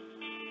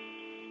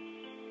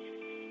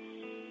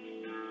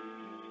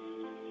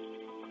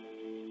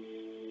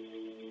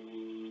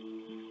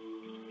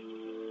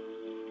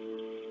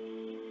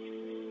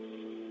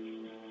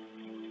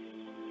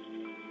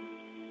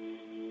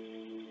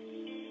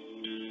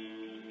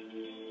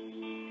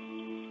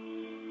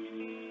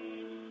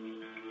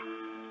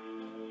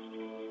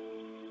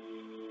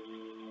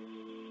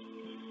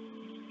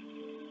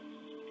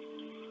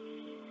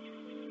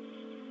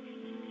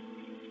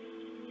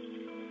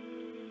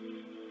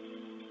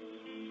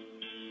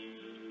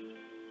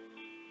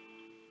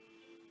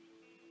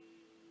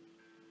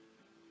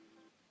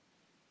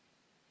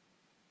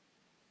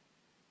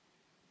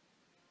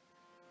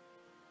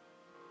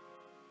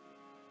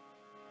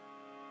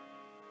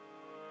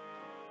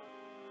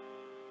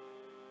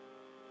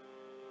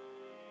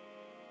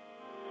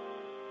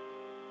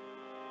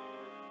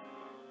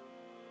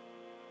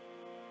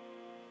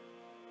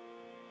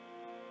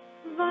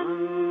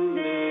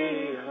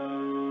 Vandeham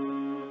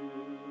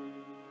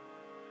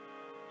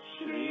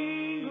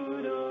Shri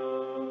Guru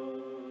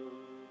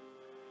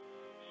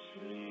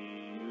Shri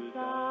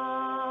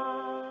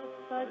Yudat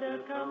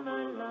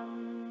Padakamalam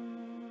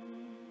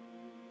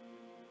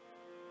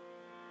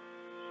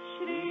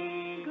Shri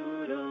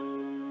Gurun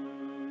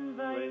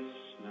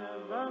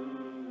Vaishnavam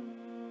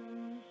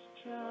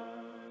Scha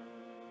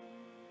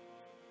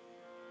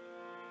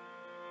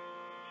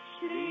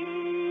Shri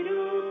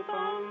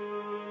Rupam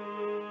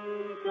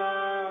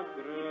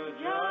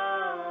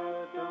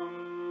Sagrajatam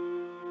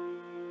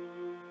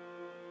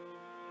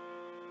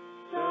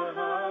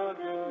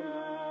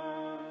Sahagana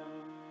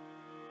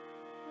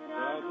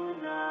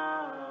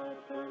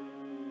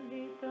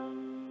Raghunatanvitam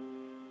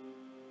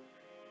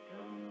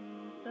Tam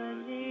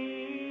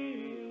Sajivam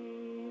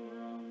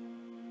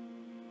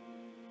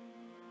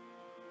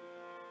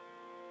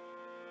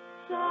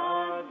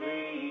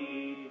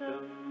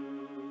Sadvaitam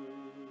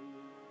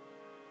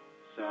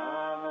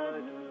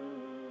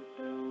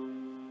Savadutam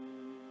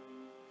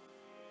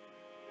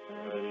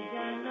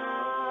Sarijana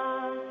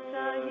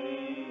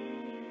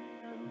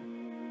Sahitam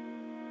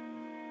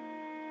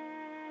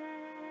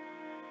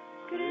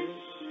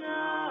Krishna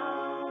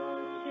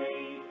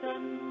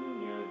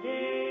Chaitanya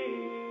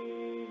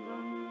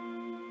Devam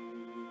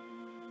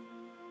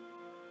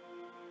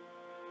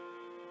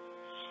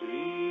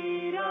Shri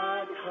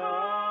Radha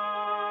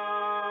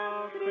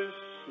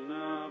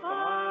Krishna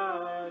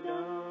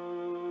Padam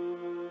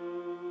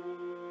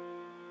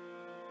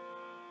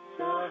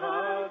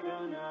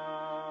Sahagana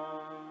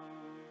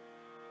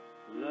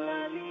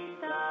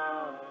Lalita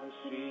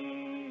Shri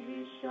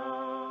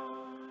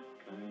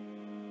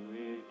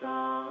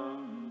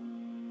Vishakanvitam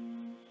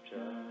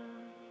Cha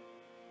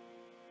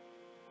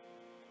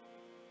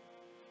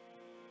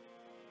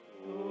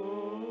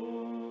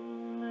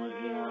Om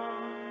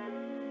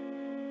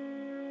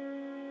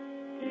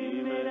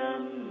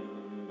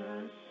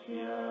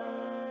Timirandasya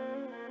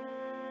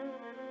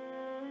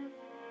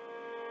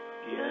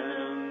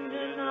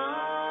Gyananjana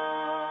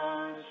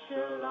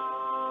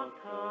Shalakaya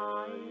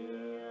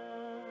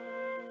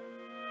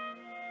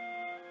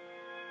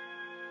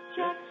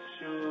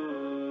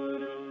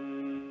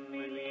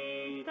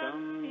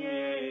Chakshurunmilitam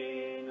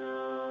Yena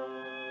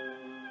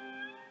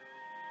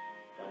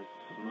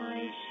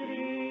Tasmai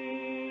Shri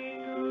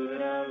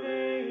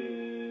Gurave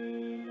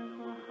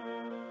Namaha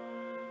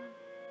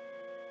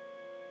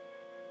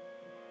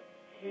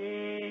He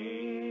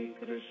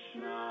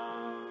Krishna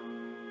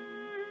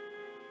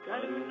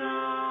Karuna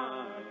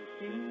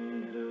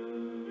Sindhu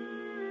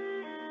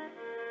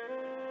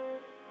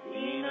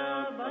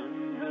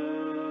Dinabandhu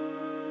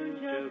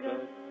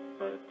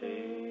Jagatpate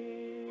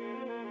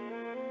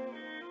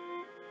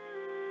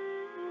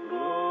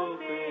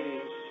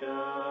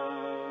Gopesha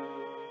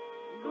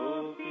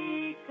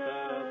Gopika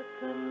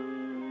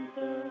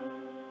Kanta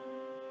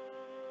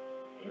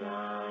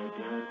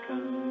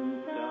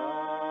Radhakanta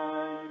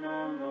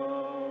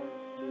Namostute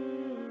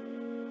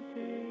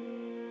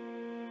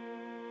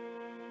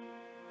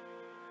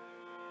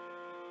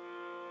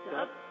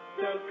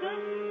Sapta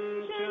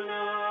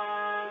Kanchana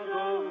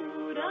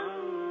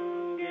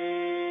Gaurange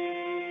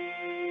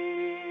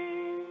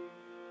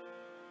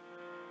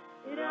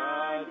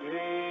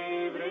Radhe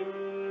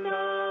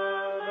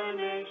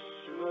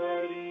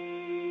Vrindavaneshwari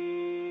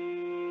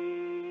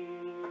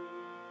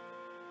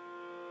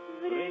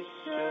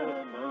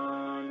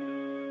Vrishabhanu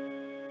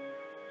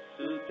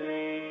Sute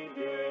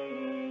Devi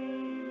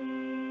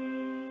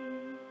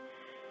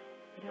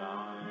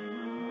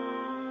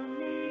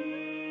Pranamami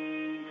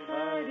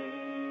Hari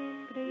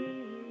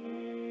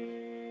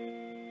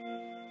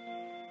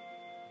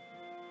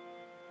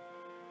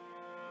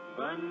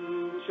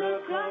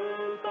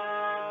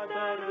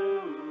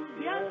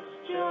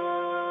Vanchakalpatarubhyascha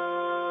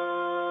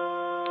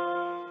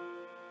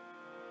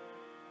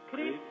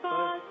Kripa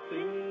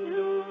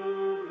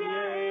Sindhubhya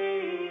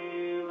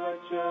eva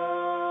cha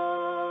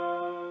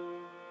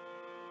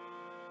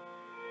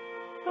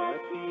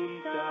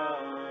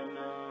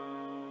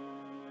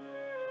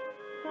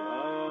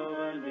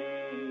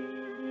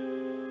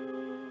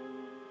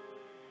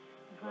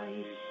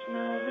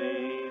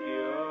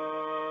Vaishnavebhyo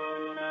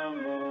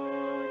Namo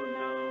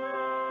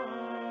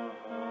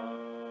Namaha.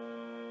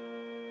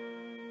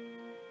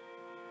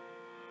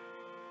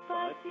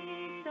 Patitanam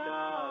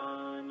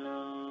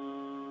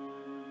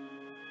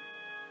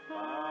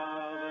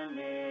Pavanebhyo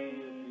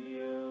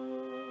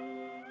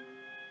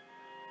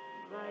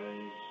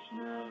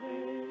Vaishnavebhyo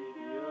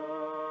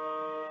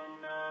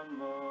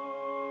Namo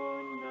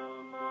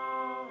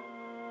Namaha.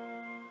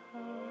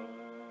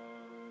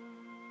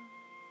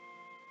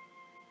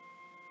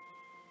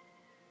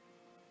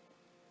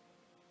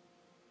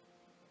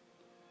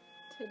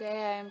 Today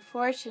I am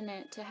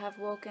fortunate to have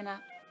woken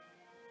up.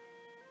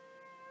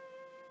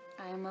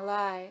 I am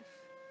alive.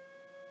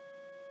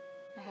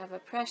 I have a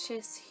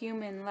precious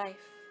human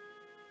life.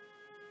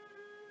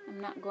 I'm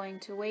not going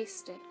to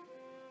waste it.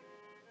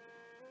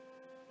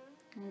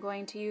 I'm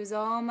going to use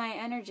all my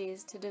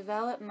energies to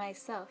develop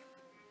myself,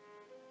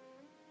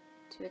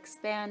 to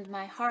expand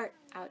my heart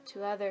out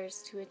to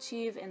others, to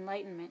achieve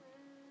enlightenment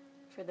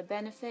for the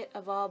benefit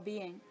of all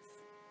beings.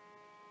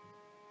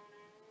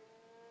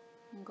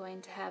 I'm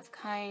going to have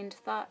kind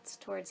thoughts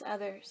towards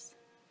others.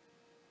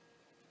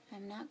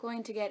 I'm not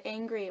going to get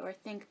angry or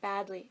think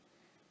badly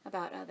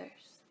about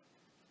others.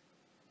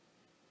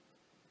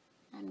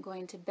 I'm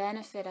going to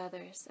benefit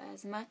others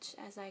as much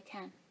as I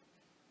can.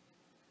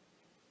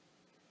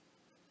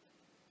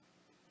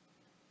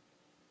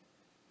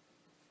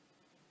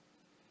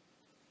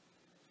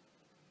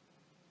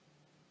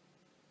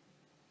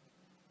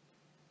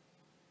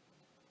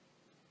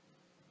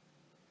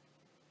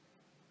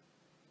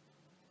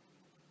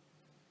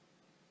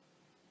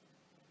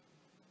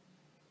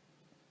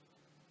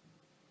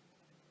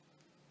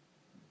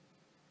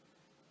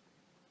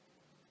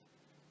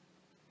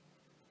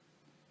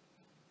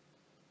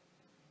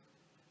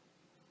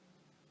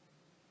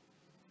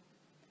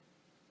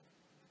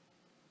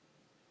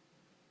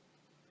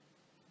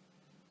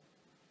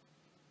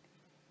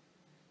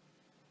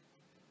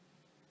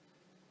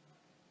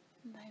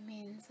 By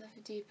means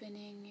of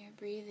deepening your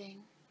breathing,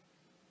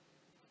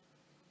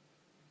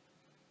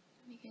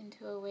 begin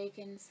to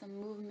awaken some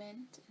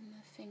movement in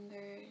the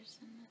fingers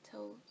and the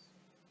toes,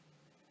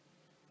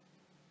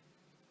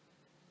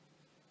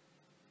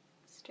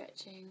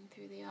 stretching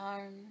through the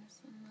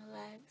arms and the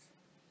legs.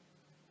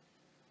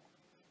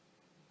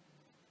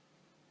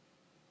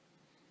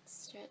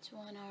 Stretch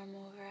one arm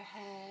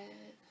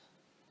overhead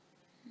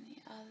and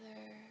the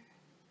other.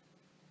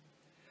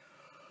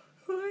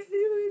 Or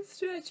you can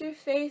stretch your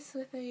face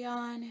with a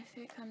yawn if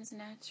it comes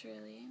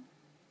naturally.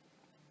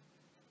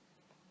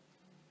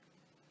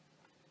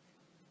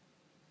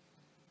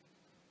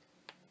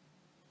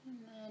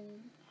 And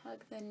then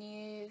hug the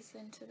knees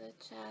into the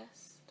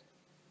chest.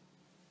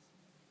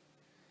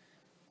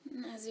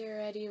 And as you're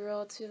ready,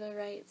 roll to the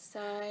right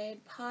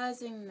side,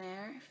 pausing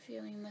there,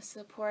 feeling the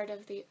support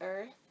of the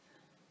earth.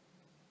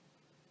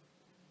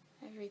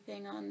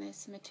 Everything on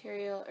this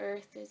material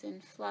earth is in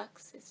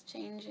flux, is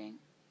changing.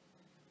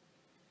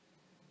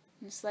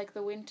 Just like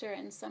the winter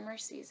and summer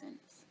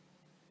seasons.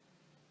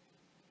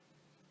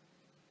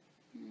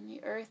 In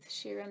the earth,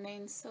 she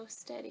remains so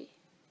steady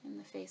in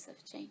the face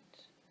of change.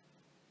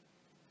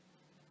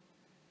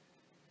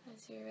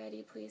 As you're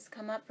ready, please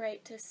come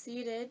upright to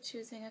seated,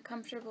 choosing a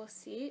comfortable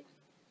seat.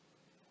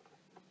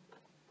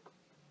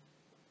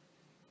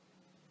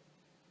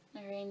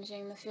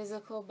 Arranging the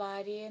physical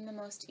body in the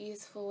most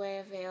easeful way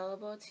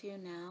available to you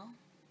now.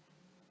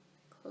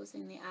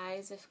 Closing the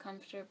eyes if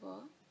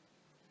comfortable.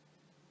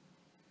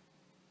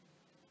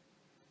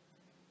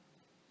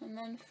 And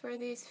then for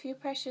these few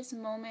precious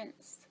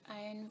moments,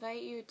 I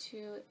invite you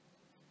to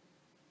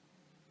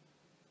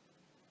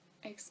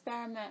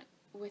experiment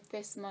with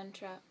this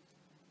mantra.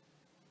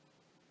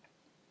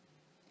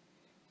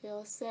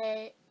 You'll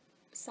say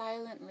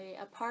silently,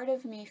 a part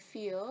of me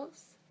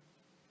feels,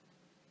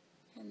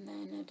 and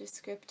then a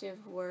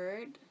descriptive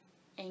word,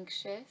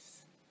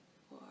 anxious,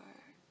 or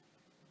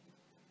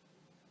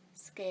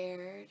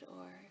scared,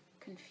 or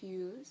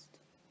confused.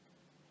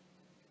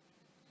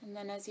 And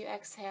then as you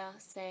exhale,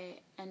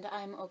 say, and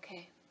I'm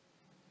okay.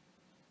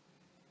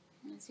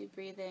 And as you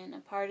breathe in, a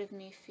part of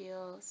me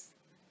feels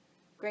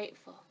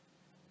grateful.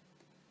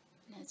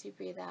 And as you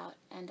breathe out,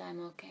 and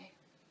I'm okay.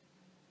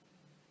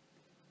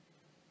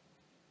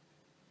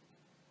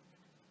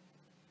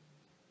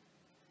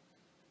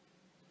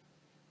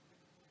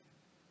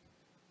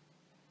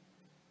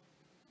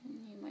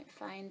 And you might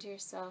find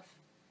yourself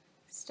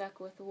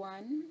stuck with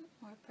one,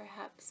 or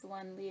perhaps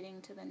one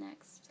leading to the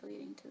next,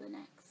 leading to the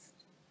next,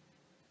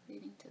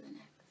 leading to the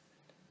next.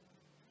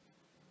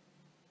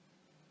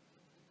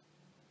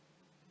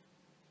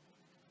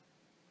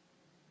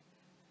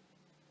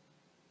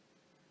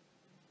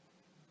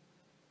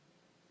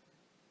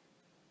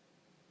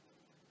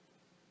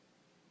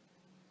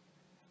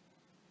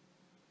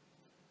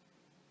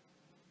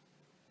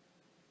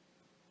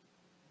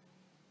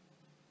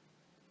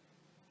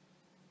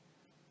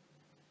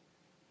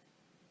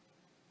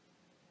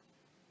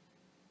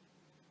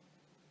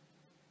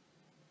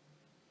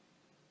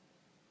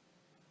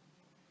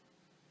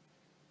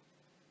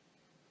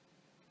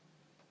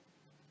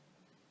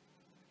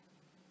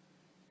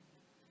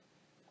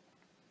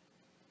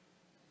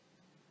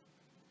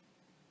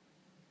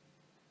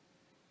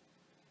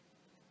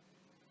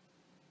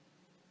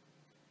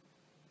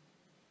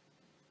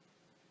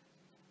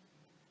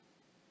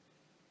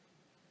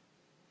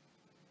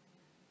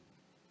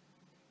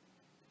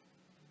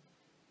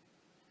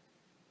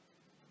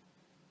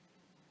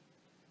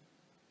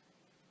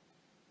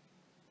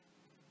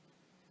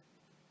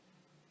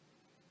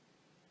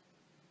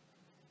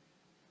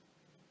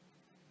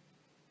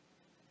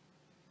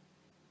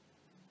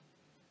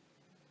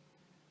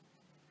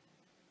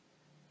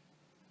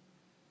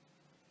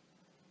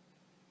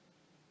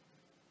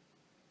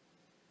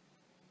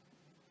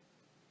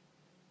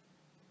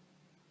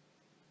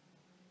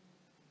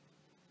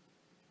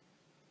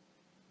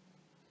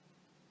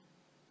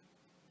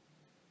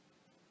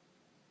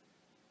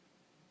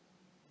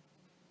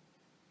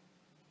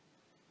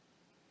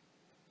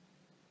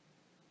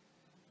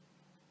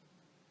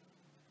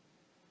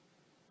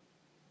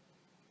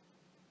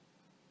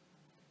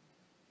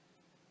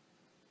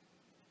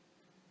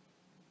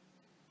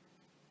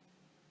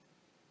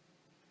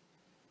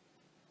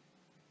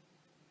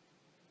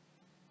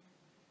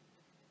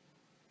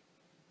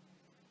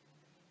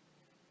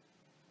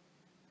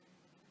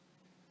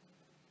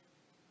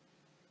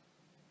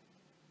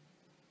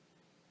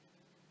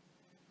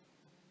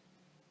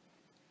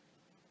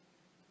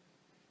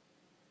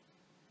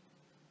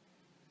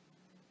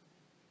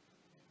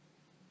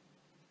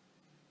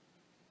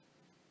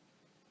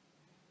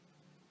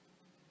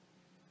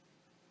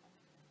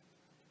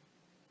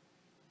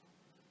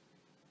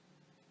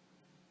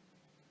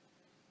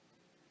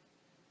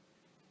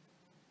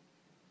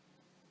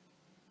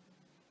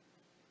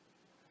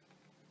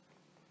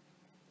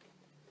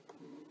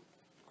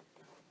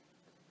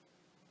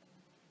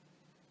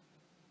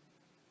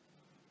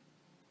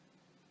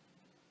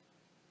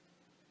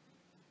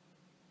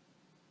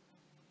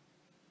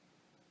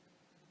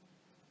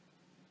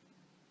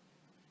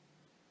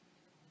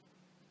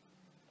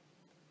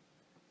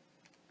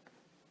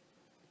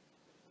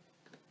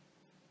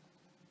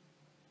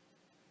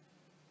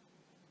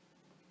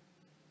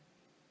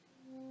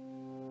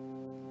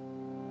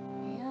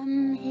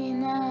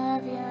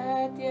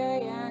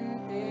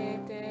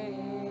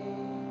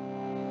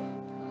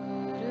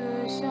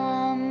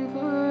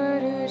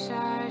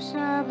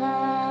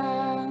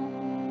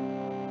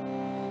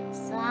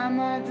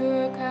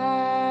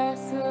 Dukha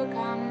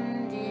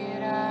Sukham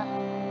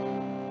Diraham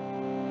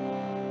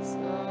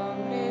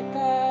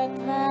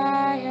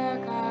Somritatvaya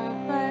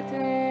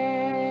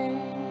Kalpate.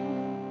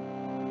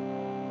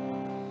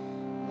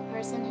 The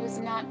person who's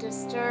not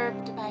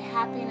disturbed by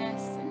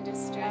happiness and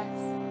distress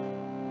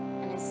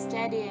and is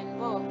steady in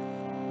both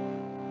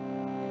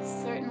is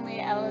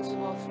certainly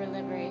eligible for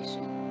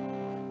liberation.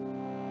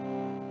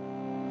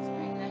 Let's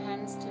bring the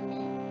hands to me.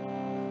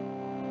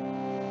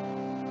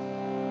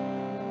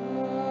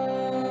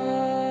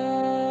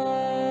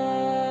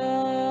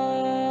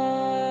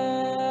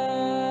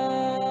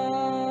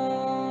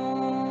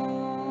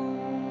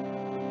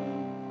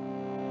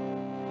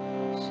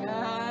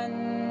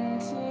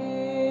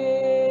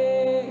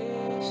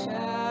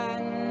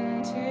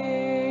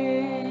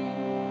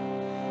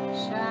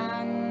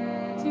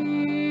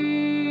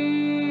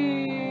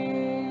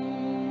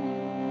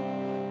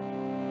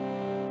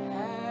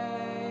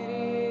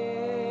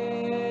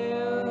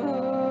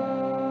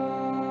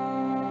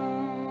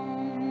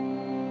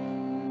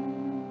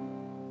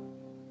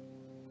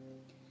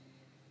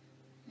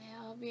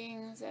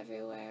 Beings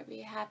everywhere be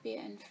happy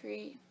and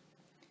free,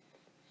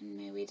 and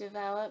may we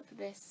develop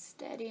this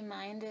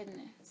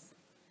steady-mindedness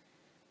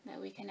that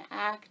we can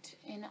act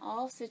in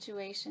all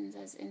situations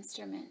as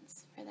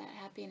instruments for that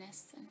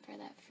happiness and for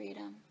that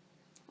freedom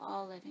of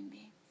all living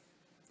beings.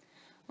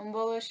 Om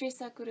Bolo Shri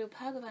Sakuru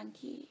Bhagavan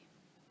Ki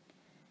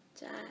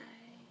Jai.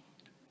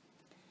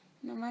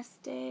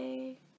 Namaste.